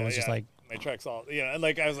just the other one's just like. My truck's all and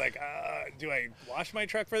like I was like, do I wash my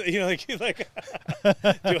truck for that?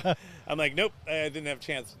 I'm like, nope, I didn't have a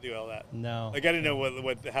chance to do all that. No. Like I didn't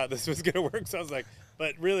know how this was gonna work, so I was like,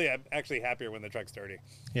 but really, I'm actually happier when the truck's dirty,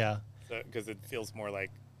 Yeah. because it feels more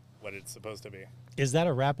like what it's supposed to be. Is that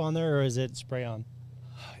a wrap on there or is it spray on?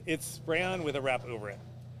 It's spray on with a wrap over it.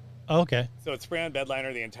 Oh, okay. So it's spray on bed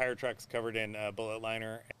liner. The entire truck's covered in bullet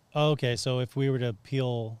liner. Oh, okay. So if we were to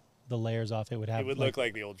peel the layers off, it would have. It would look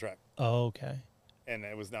like the old truck. Oh, okay. And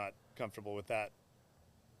I was not comfortable with that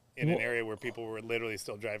in an area where people were literally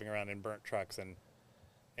still driving around in burnt trucks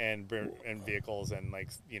and vehicles, and like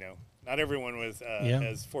not everyone was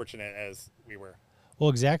as fortunate as we were. Well,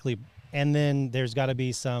 exactly. And then there's got to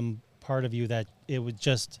be some part of you that it would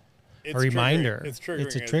just a reminder. It's triggering.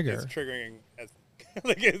 It's a trigger. It's triggering.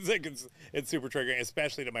 It's super triggering,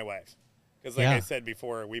 especially to my wife, because like Yeah. I said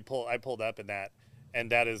before, I pulled up in that,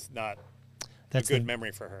 and that is not That's a good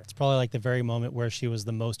memory for her. It's probably like the very moment where she was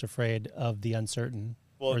the most afraid of the uncertain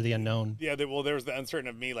or the unknown. Yeah, there was the uncertain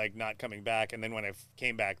of me like not coming back, and then when I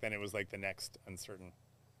came back, then it was like the next uncertain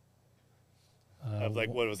of like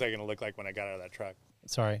what was I going to look like when I got out of that truck.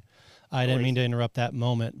 Sorry, I didn't mean to interrupt that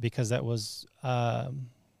moment because that was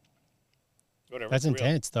Whatever. that's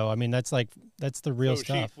intense though. I mean, that's the real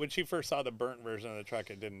stuff. When she first saw the burnt version of the truck,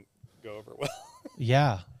 it didn't go over well.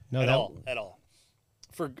 Yeah, no, at all,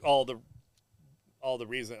 for all the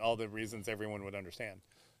reasons everyone would understand.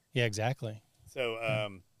 Yeah, exactly. So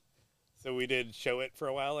so we did show it for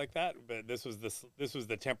a while like that, but this was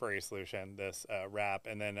the temporary solution, this wrap,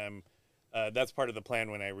 and then that's part of the plan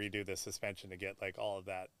when I redo the suspension to get like all of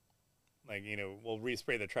that, like we'll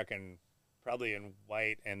respray the truck probably in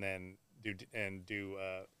white, and then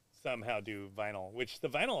somehow do vinyl, which the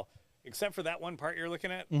vinyl, except for that one part you're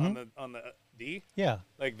looking at on the D, Yeah.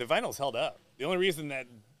 like the vinyl's held up. The only reason that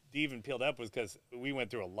D even peeled up was because we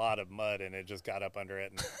went through a lot of mud and it just got up under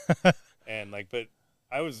it, and and like, but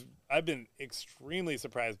I've been extremely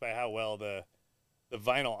surprised by how well the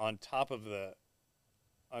vinyl on top of the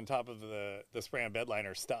spray on bed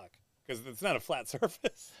liner stuck, because it's not a flat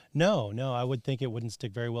surface. No, I would think it wouldn't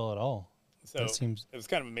stick very well at all. So That seems. it was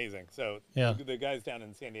kind of amazing. So Yeah. the guys down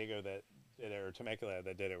in San Diego that did it, or Temecula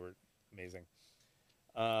that did it, were amazing.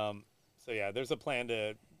 So yeah, there's a plan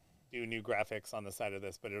to do new graphics on the side of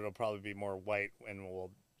this, but it'll probably be more white, and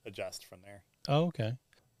we'll adjust from there. Oh, okay.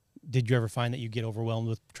 Did you ever find that you get overwhelmed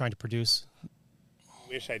with trying to produce?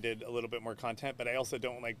 Wish I did a little bit more content, but I also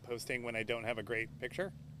don't like posting when I don't have a great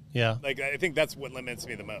picture. Yeah. Like, I think that's what limits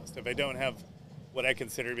me the most. If I don't have what I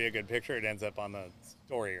consider to be a good picture, it ends up on the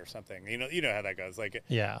story or something. You know how that goes. Like,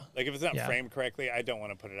 Yeah. like if it's not Yeah. framed correctly, I don't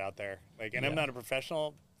want to put it out there. Like, and I'm Yeah. not a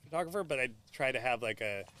professional photographer, but I try to have like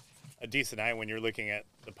a decent eye when you're looking at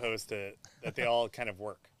the post that they all kind of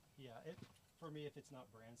work. Yeah. For me, if it's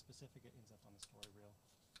not brand specific, it ends up on the story reel.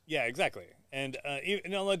 Yeah, exactly. And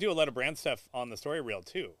I'll do a lot of brand stuff on the story reel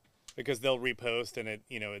too, because they'll repost, and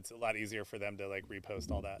it's a lot easier for them to like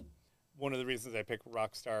repost all that. one of the reasons I picked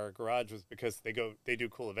Rockstar Garage was because they do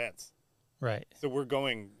cool events. Right. So we're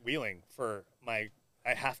going wheeling for I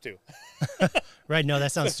have to. Right. No,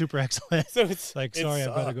 that sounds super excellent. So it's like, it sorry,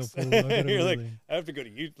 I've got to go. sucks. You're like, I have to go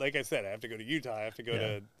to like I said, I have to go to Utah. I have to go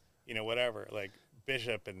to, whatever, like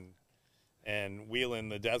Bishop and wheel in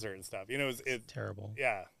the desert and stuff. It's terrible.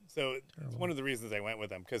 Yeah. So it's one of the reasons I went with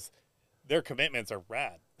them, because their commitments are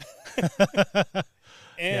rad.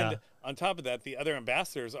 And on top of that, the other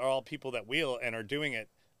ambassadors are all people that wheel and are doing it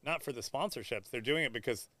not for the sponsorships. They're doing it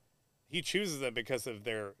because he chooses them because of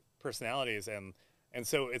their personalities. And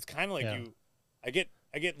so it's kind of like I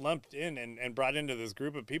get lumped in and brought into this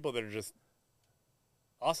group of people that are just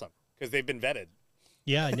awesome because they've been vetted.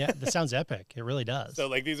 Yeah, that sounds epic. It really does. So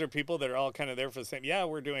like these are people that are all kind of there for the same. Yeah,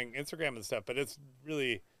 we're doing Instagram and stuff, but it's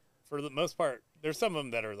really, for the most part, there's some of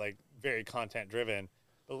them that are like very content driven,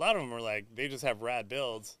 but a lot of them are like they just have rad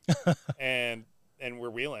builds, and we're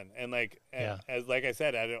wheeling and as like I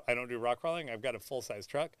said, I don't do rock crawling. I've got a full size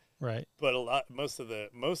truck, right? But most of the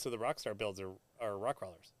Rockstar builds are rock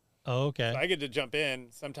crawlers. Oh, okay. So I get to jump in.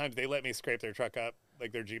 Sometimes they let me scrape their truck up,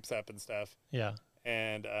 like their Jeeps up and stuff. Yeah.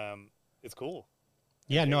 And it's cool.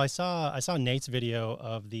 Yeah, no, I saw Nate's video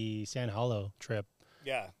of the San Hollow trip.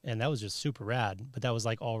 Yeah. And that was just super rad. But that was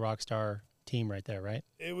like all Rockstar team right there, right?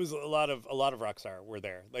 It was a lot of Rockstar were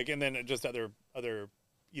there. Like, and then just other other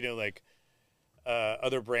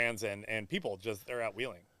brands and people just they're out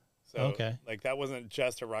wheeling. So okay. Like that wasn't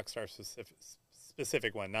just a Rockstar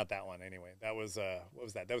specific one, not that one anyway. That was what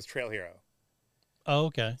was that? That was Trail Hero. Oh,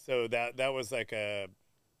 okay. So that was like a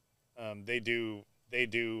they do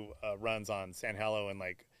runs on San Hollow and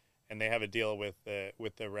they have a deal with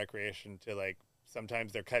the recreation to like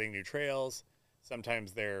sometimes they're cutting new trails,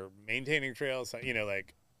 sometimes they're maintaining trails,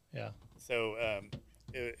 yeah. So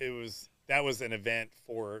that was an event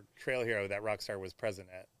for Trail Hero that Rockstar was present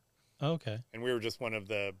at. Oh, okay. And we were just one of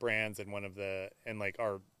the brands and like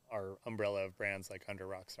our umbrella of brands like under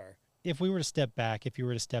Rockstar. If you were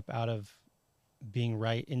to step out of being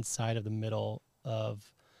right inside of the middle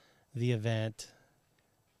of the event,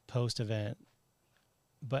 post-event,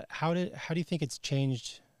 but how do you think it's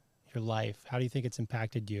changed your life? How do you think it's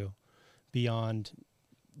impacted you beyond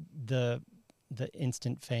the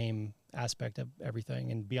instant fame aspect of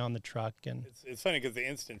everything and beyond the truck? And it's funny because the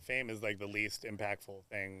instant fame is like the least impactful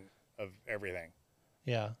thing of everything.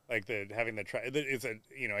 Yeah. Like having the truck, it's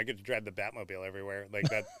I get to drive the Batmobile everywhere. Like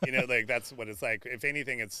that, like that's what it's like. If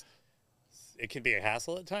anything, it can be a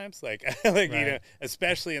hassle at times. Like, right.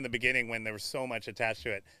 Especially in the beginning when there was so much attached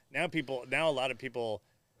to it. Now a lot of people,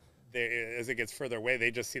 as it gets further away, they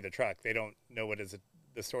just see the truck. They don't know what is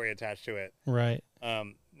the story attached to it. Right.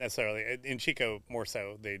 Necessarily. In Chico, more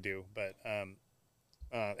so they do. But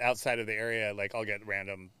outside of the area, like I'll get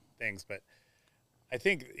random things. But I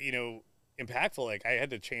think, impactful, like I had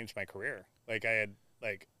to change my career. Like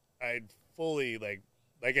I'd fully, like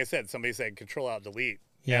I said, somebody said control alt delete.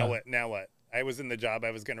 Yeah. Now what? I was in the job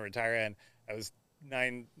I was going to retire in. I was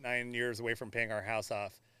nine years away from paying our house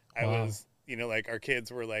off. I was, like our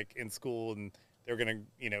kids were like in school and they were going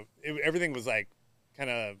to, everything was like kind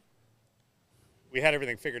of, we had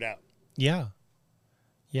everything figured out. Yeah.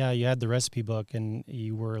 Yeah. You had the recipe book and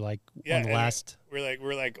you were like on the last.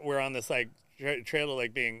 We're on this like trail to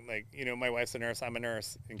like being like, my wife's a nurse. I'm a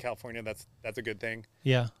nurse in California. That's a good thing.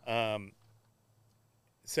 Yeah.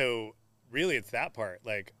 So really it's that part.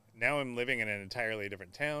 Like now I'm living in an entirely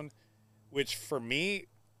different town, which for me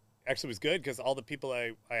actually was good because all the people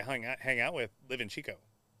I hang out with live in Chico.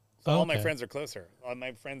 So all my friends are closer. All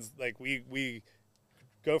my friends, like we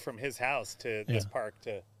go from his house to this park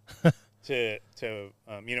to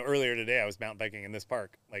earlier today I was mountain biking in this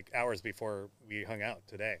park like hours before we hung out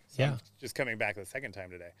today. So I'm just coming back the second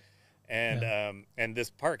time today. And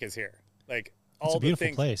this park is here. Like all the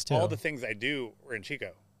things, place too. All the things I do were in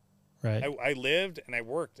Chico. Right. I lived and I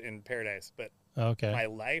worked in Paradise, but my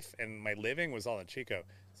life and my living was all in Chico.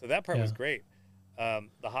 So that part was great.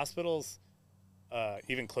 The hospitals,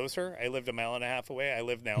 even closer. I lived a mile and a half away. I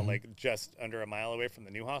live now like just under a mile away from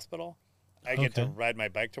the new hospital. I get to ride my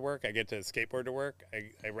bike to work. I get to skateboard to work.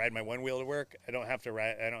 I ride my one wheel to work. I don't have to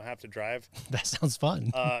ride. I don't have to drive. That sounds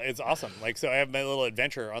fun. It's awesome. Like, so I have my little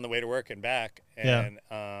adventure on the way to work and back. And,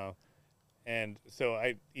 and so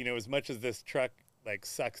I, as much as this truck like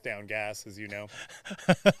sucks down gas, as you know,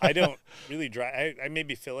 I don't really drive. I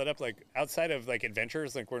maybe fill it up like outside of like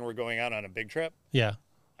adventures, like when we're going out on a big trip. Yeah.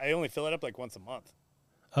 I only fill it up like once a month.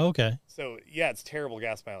 Oh, okay. So yeah, it's terrible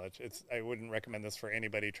gas mileage. I wouldn't recommend this for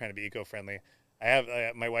anybody trying to be eco-friendly. I have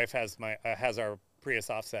my wife has has our Prius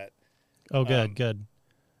offset. Oh, good.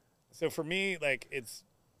 So for me, like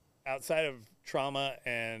outside of trauma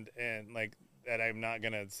and like that, I'm not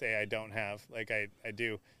gonna say I don't have, like I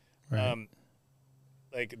do. Right.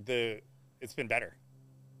 Like it's been better.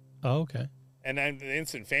 Oh, okay. And the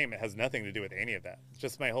instant fame, it has nothing to do with any of that. It's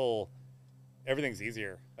just everything's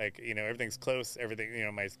easier. Like, everything's close.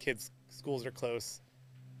 Everything, my kids' schools are close.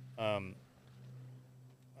 So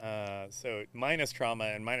minus trauma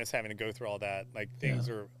and minus having to go through all that, like things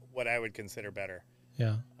are what I would consider better.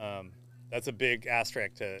 Yeah. That's a big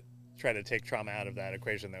asterisk to try to take trauma out of that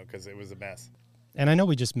equation, though, because it was a mess. And I know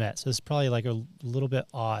we just met, so it's probably like a little bit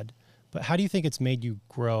odd, but how do you think it's made you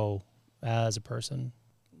grow as a person?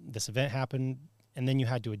 This event happened and then you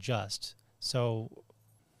had to adjust. So,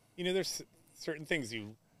 there's certain things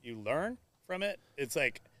you learn from it. It's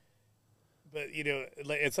like, but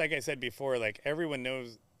it's like I said before, like everyone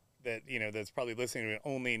knows that, that's probably listening to it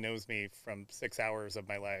only knows me from 6 hours of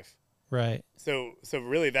my life. right. So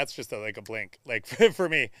really that's just like a blink, like for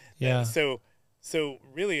me. Yeah. So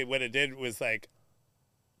really what it did was like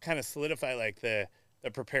kind of solidify like the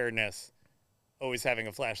preparedness, always having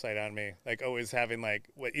a flashlight on me, like always having like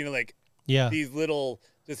what, like Yeah. these little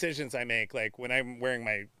decisions I make, like when I'm wearing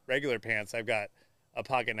my regular pants, I've got a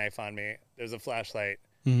pocket knife on me. There's a flashlight.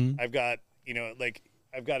 Mm-hmm. I've got, like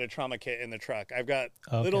I've got a trauma kit in the truck. I've got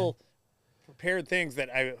Okay. little prepared things that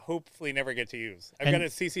I hopefully never get to use. I've got a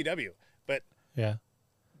CCW, but Yeah.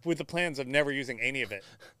 with the plans of never using any of it,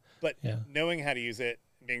 but Yeah. knowing how to use it,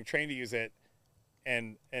 being trained to use it,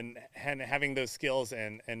 and having those skills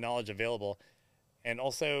and knowledge available. And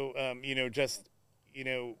also, just,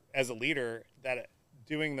 as a leader, that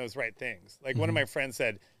doing those right things. Like one of my friends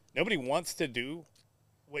said, nobody wants to do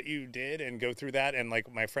what you did and go through that. And like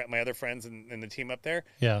my other friends and the team up there.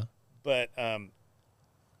 Yeah. But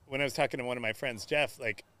when I was talking to one of my friends, Jeff,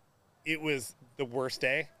 like it was the worst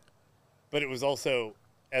day, but it was also,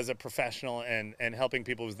 as a professional and helping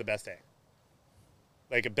people, was the best day.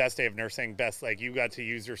 Like a best day of nursing, like you got to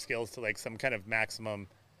use your skills to like some kind of maximum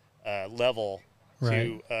level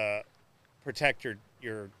Right. to protect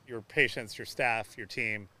your patients, your staff, your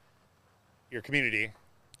team, your community.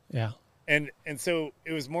 Yeah. And so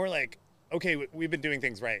it was more like, okay, we've been doing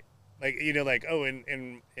things right. Like, like, oh,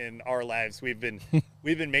 in our lives, we've been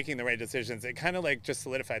making the right decisions. It kind of like just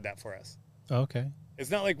solidified that for us. Okay.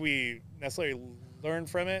 It's not like we necessarily learned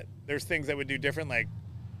from it. There's things I would do different, like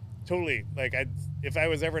totally. Like if I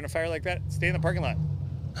was ever in a fire like that, stay in the parking lot.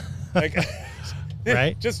 Like,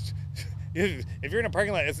 Right. Just if you're in a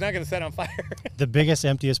parking lot, it's not going to set on fire. The biggest,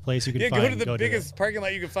 emptiest place you can find. Go to the biggest parking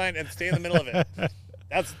lot you can find and stay in the middle of it.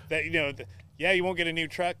 That's that. Yeah, you won't get a new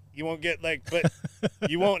truck. You won't get but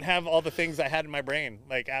you won't have all the things I had in my brain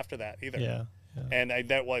like after that either. Yeah. And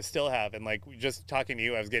I still have. And like just talking to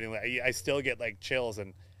you, I was getting I still get like chills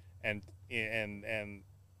but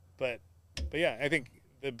yeah, I think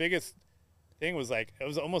the biggest thing was like, it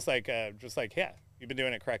was almost like just like, yeah, you've been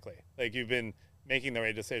doing it correctly. Like you've been making the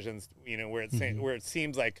right decisions, where it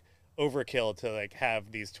seems like overkill to like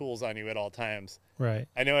have these tools on you at all times. Right.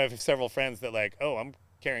 I know I have several friends that like, oh, I'm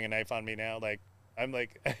carrying a knife on me now. Like I'm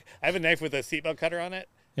like, I have a knife with a seatbelt cutter on it.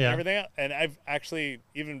 Yeah. And everything. And I've actually,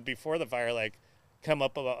 even before the fire, like come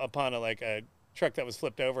up upon a truck that was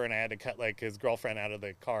flipped over, and I had to cut like his girlfriend out of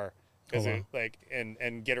the car because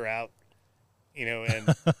and get her out,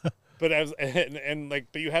 and but I was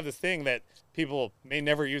but you have this thing that people may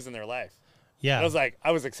never use in their life. Yeah.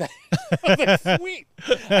 I was excited. I was like, sweet.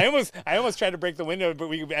 I almost tried to break the window, but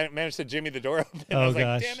we managed to jimmy the door open. I was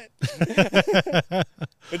like, damn it.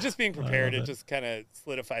 But just being prepared, it just kind of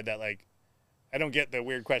solidified that, like, I don't get the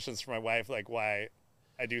weird questions from my wife, like why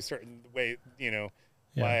I do certain way,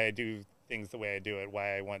 why I do things the way I do it,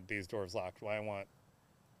 why I want these doors locked, why I want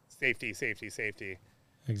safety. Exactly.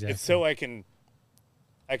 It's so I can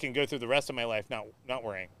go through the rest of my life not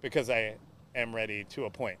worrying, because I am ready to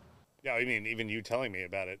a point. Yeah, I mean, even you telling me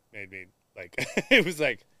about it made me like it was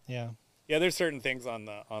like, yeah. There's certain things on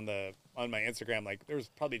my Instagram, like there was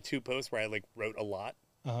probably 2 posts where I like wrote a lot,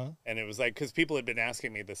 and it was like because people had been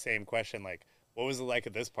asking me the same question, like, what was it like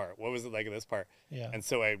at this part? What was it like at this part? Yeah. And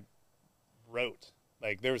so I wrote,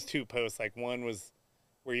 like, there was 2 posts. Like one was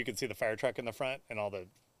where you could see the fire truck in the front and all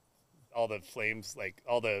the flames, like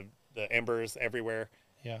all the embers everywhere.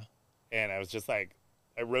 Yeah. And I was just like,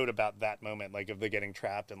 I wrote about that moment, like of the getting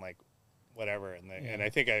trapped and like whatever. And I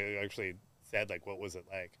think I actually said like, what was it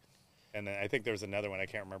like? And then I think there was another one, I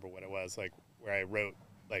can't remember what it was, like where I wrote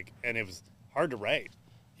like, and it was hard to write.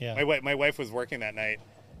 Yeah. My wife was working that night,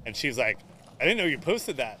 and she's like, I didn't know you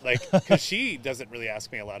posted that, like, because she doesn't really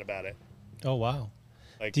ask me a lot about it. Oh, wow.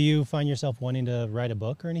 Like, do you find yourself wanting to write a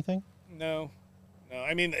book or anything? No, No,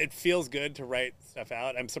 I mean, it feels good to write stuff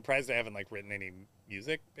out. I'm surprised I haven't like written any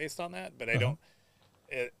music based on that, but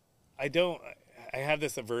it, I don't, I have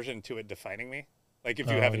this aversion to it defining me. Like if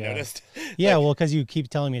you Oh, haven't yeah. noticed, Yeah, like, well, because you keep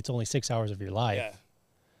telling me it's only 6 hours of your life. yeah,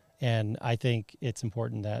 And I think it's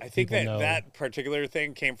important I that think people that know. that particular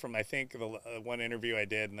thing came from, I think the one interview I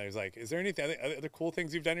did, and there's like, is there anything other cool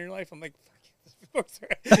things you've done in your life? I'm like, fuck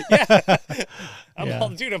yeah. Yeah.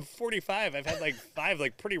 Dude, I'm 45. I've had like 5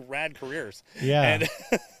 like pretty rad careers. Yeah. And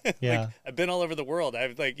Yeah. like I've been all over the world.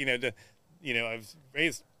 I've like, I've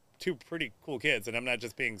raised 2 pretty cool kids, and I'm not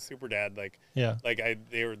just being super dad. Like, Yeah.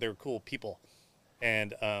 they're cool people.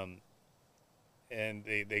 And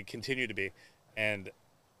they continue to be. And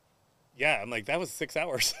yeah, I'm like, that was 6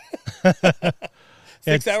 hours.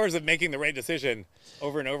 6 hours of making the right decision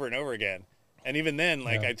over and over and over again. And even then,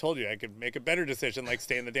 like I told you, I could make a better decision, like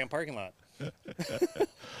stay in the damn parking lot.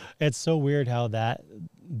 It's so weird how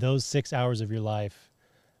those 6 hours of your life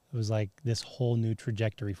was like this whole new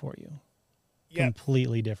trajectory for you. Yeah,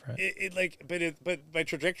 Completely different. but my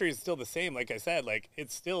trajectory is still the same. Like I said, like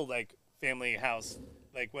it's still like family, house,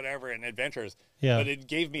 like whatever, and adventures. Yeah. But it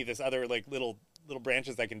gave me this other like little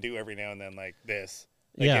branches I can do every now and then, like this,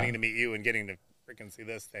 like Yeah. getting to meet you and getting to freaking see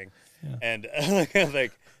this thing, Yeah. and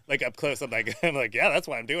like up close, I'm like, yeah, that's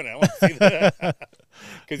why I'm doing it. I want to see that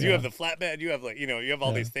because you have the flatbed, you have you have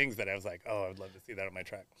all these things that I was like, oh, I'd love to see that on my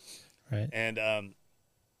truck, Right. and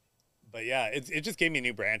but yeah, it just gave me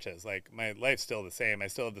new branches. Like my life's still the same. I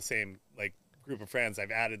still have the same like group of friends.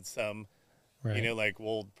 I've added some, Right. like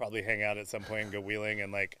we'll probably hang out at some point and go wheeling,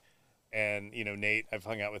 and like, and Nate, I've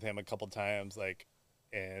hung out with him a couple times, like,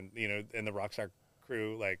 and in the Rockstar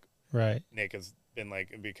crew, like Right. Nick has been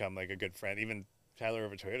like become like a good friend. Even Tyler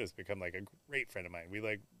over Toyota has become like a great friend of mine. We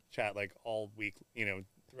like chat like all week,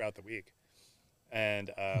 throughout the week, and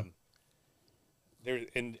there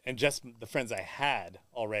and just the friends I had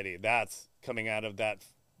already. That's coming out of that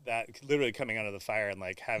literally coming out of the fire, and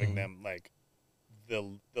like having them like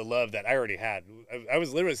the love that I already had. I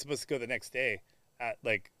was literally supposed to go the next day. At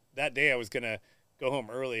like that day, I was gonna go home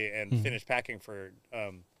early and finish packing for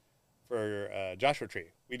Joshua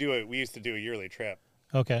Tree. We used to do a yearly trip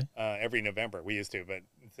Okay. every November. We used to, but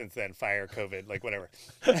since then, fire, COVID, like whatever.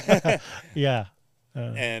 Yeah.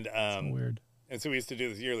 And So weird. and so we used to do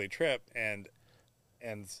this yearly trip, and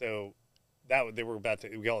so they were about to,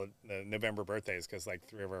 we call it the November birthdays because like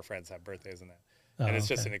 3 of our friends have birthdays in that, and it's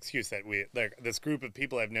just an excuse that we like this group of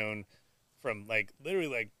people I've known from like literally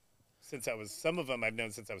like since some of them I've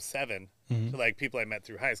known since I was 7 to like people I met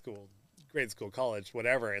through high school, grade school, college,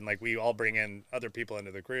 whatever, and like we all bring in other people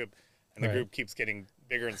into the group, and the Right. group keeps getting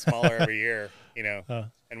bigger and smaller every year,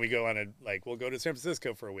 and we go on we'll go to San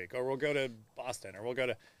Francisco for a week, or we'll go to Boston, or we'll go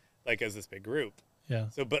to like as this big group. Yeah.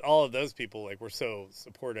 So, but all of those people like were so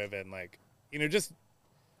supportive, and like, just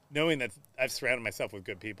knowing that I've surrounded myself with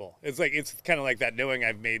good people. It's like, it's kind of like that, knowing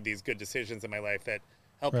I've made these good decisions in my life that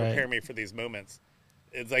help Right. prepare me for these moments.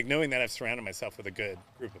 It's like knowing that I've surrounded myself with a good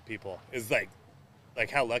group of people is like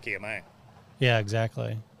how lucky am I? Yeah,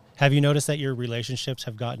 exactly. Have you noticed that your relationships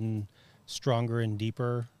have gotten stronger and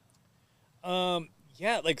deeper?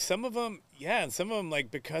 Yeah, like some of them, yeah, and some of them like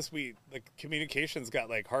because communications got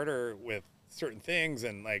like harder with certain things,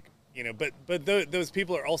 and like but those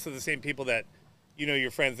people are also the same people that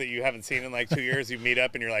your friends that you haven't seen in like 2 years, you meet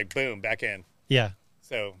up and you're like boom, back in. Yeah.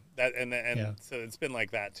 So that so it's been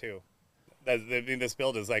like that too. I mean, this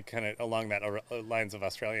build is like kind of along that lines of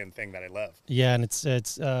Australian thing that I love. Yeah, and it's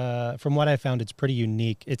from what I found, it's pretty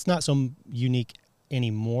unique. It's not so unique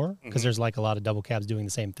anymore because there's like a lot of double cabs doing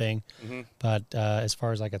the same thing. But as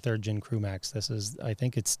far as like a 3rd gen Crew Max, I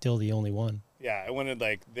think it's still the only one. Yeah, I wanted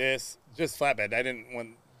like this, just flatbed. I didn't want,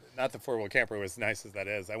 not the 4-wheel camper, as nice as that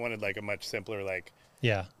is. I wanted like a much simpler, like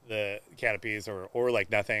Yeah. the canopies or like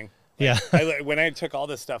nothing. Yeah. When I took all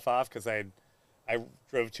this stuff off, because I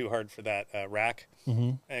drove too hard for that rack,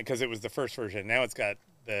 because it was the first version. Now it's got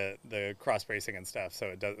the cross bracing and stuff,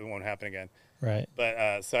 so it won't happen again. Right.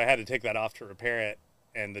 But so I had to take that off to repair it,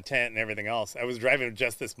 and the tent and everything else. I was driving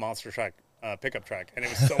just this monster truck, pickup truck, and it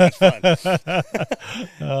was so much fun.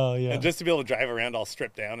 Oh, yeah. And just to be able to drive around all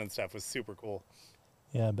stripped down and stuff was super cool.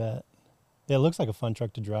 Yeah, I bet. Yeah, it looks like a fun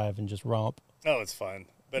truck to drive and just romp. Oh, it's fun.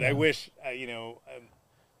 But I wish,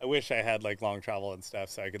 I wish I had like long travel and stuff,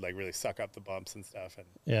 so I could like really suck up the bumps and stuff and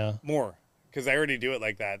Yeah. more. Because I already do it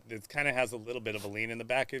like that. It kind of has a little bit of a lean in the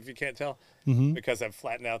back, if you can't tell, because I've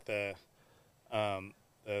flattened out the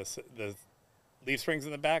leaf springs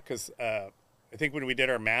in the back. Because I think when we did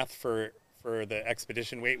our math for the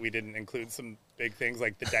expedition weight, we didn't include some big things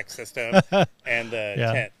like the deck system and the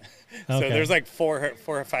Yeah. tent. So Okay. there's like 400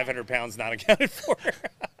 or 500 pounds not accounted for.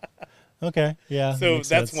 Okay. Yeah. So makes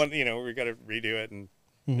that's sense. one, we got to redo it. And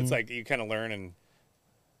it's Mhm. like you kind of learn and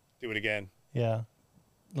do it again. Yeah.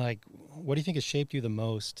 Like, what do you think has shaped you the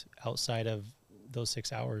most outside of those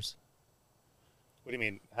 6 hours? What do you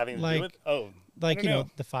mean? Having to do it? Like, Oh, I don't know.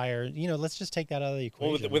 the fire. Let's just take that out of the Well,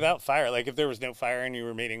 equation. without fire, like if there was no fire and you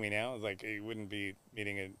were meeting me now, it's like you wouldn't be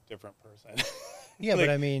meeting a different person. Yeah, but like,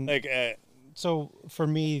 I mean, like, so for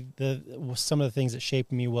me, some of the things that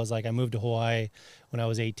shaped me was like I moved to Hawaii when I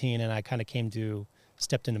was 18, and I kind of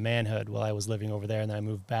stepped into manhood while I was living over there, and then I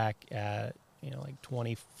moved back at like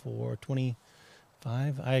 24,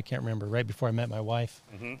 25. I can't remember. Right before I met my wife,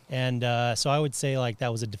 hmm and so I would say like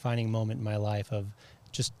that was a defining moment in my life of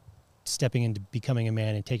just stepping into becoming a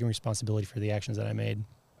man and taking responsibility for the actions that I made.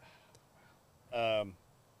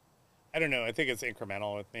 I don't know. I think it's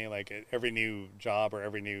incremental with me. Like every new job or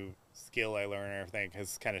every new skill I learn or everything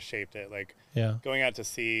has kind of shaped it. Like Yeah. going out to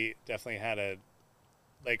sea definitely had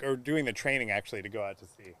or doing the training actually to go out to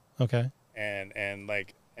sea Okay. and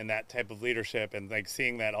that type of leadership and like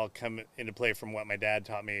seeing that all come into play from what my dad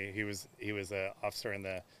taught me. He was a officer in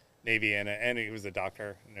the Navy and he was a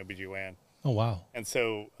doctor, an OBGYN. Oh wow. And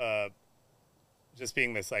so just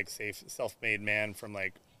being this like safe self-made man from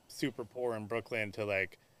like super poor in Brooklyn to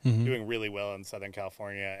like Hmm. doing really well in Southern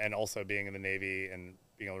California and also being in the Navy and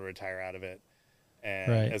being able to retire out of it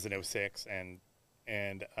and Right. as an '06 and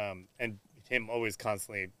him always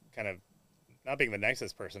constantly kind of not being the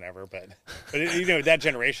nicest person ever, but that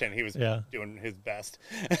generation he was Yeah. doing his best.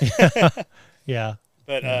 Yeah.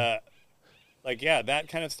 But Yeah. yeah, that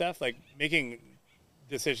kind of stuff, like making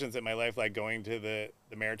decisions in my life, like going to the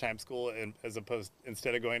maritime school and as opposed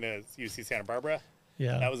instead of going to UC Santa Barbara.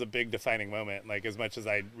 Yeah. That was a big defining moment. Like as much as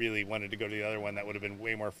I really wanted to go to the other one, that would have been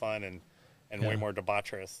way more fun and way Yeah. more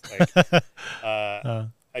debaucherous. Like Uh,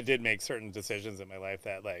 I did make certain decisions in my life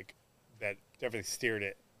that definitely steered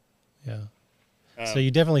it. yeah. So Um, you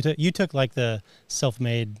definitely took like the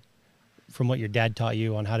self-made from what your dad taught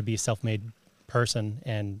you on how to be a self-made person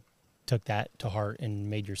and took that to heart and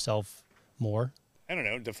made yourself more. I don't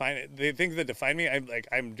know, define it. The things that define me,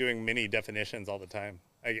 I'm doing mini definitions all the time.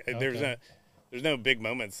 Okay. There's no big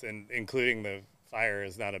moments, and including the fire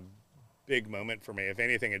is not a big moment for me. If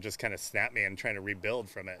anything, it just kind of snapped me and trying to rebuild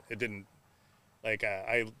from it. It didn't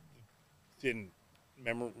I didn't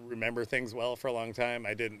remember things well for a long time.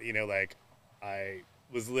 I didn't, like I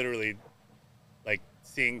was literally like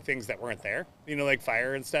seeing things that weren't there, like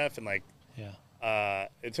fire and stuff, and like Yeah.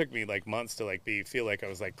 it took me like months to like feel like I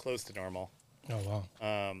was like close to normal. Oh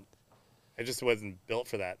wow. I just wasn't built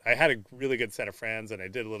for that. I had a really good set of friends, and I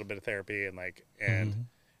did a little bit of therapy, Hmm. and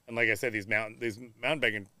like I said, these mountain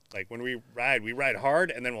biking, like when we ride hard,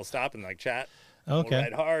 and then we'll stop and like chat. We'll Okay.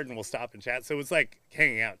 ride hard, and we'll stop and chat. So it's like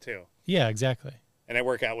hanging out too. Yeah, exactly. And I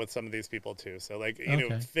work out with some of these people too. So like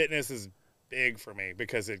Okay. fitness is big for me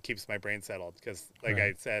because it keeps my brain settled. Because like I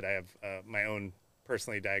Right. said, I have my own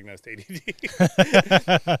personally diagnosed ADD.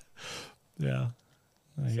 Yeah.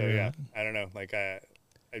 I So hear yeah, that. I don't know. Like I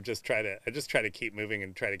just try to keep moving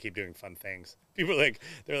and try to keep doing fun things. People are like,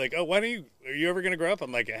 they're like, oh, are you ever gonna grow up?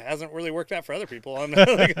 I'm like, it hasn't really worked out for other people. I'm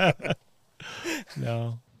like,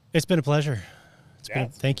 No. It's been a pleasure. yeah, it's been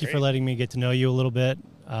Thank you for great. letting me get to know you a little bit.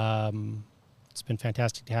 It's been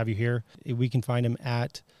fantastic to have you here. We can find him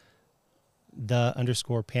at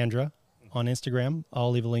 _Pandra on Instagram.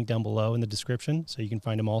 I'll leave a link down below in the description so you can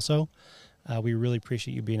find him also. We really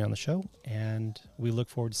appreciate you being on the show, and we look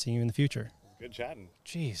forward to seeing you in the future. Good chatting.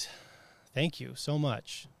 Jeez, thank you so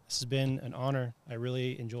much. This has been an honor. I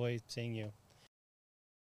really enjoy seeing you.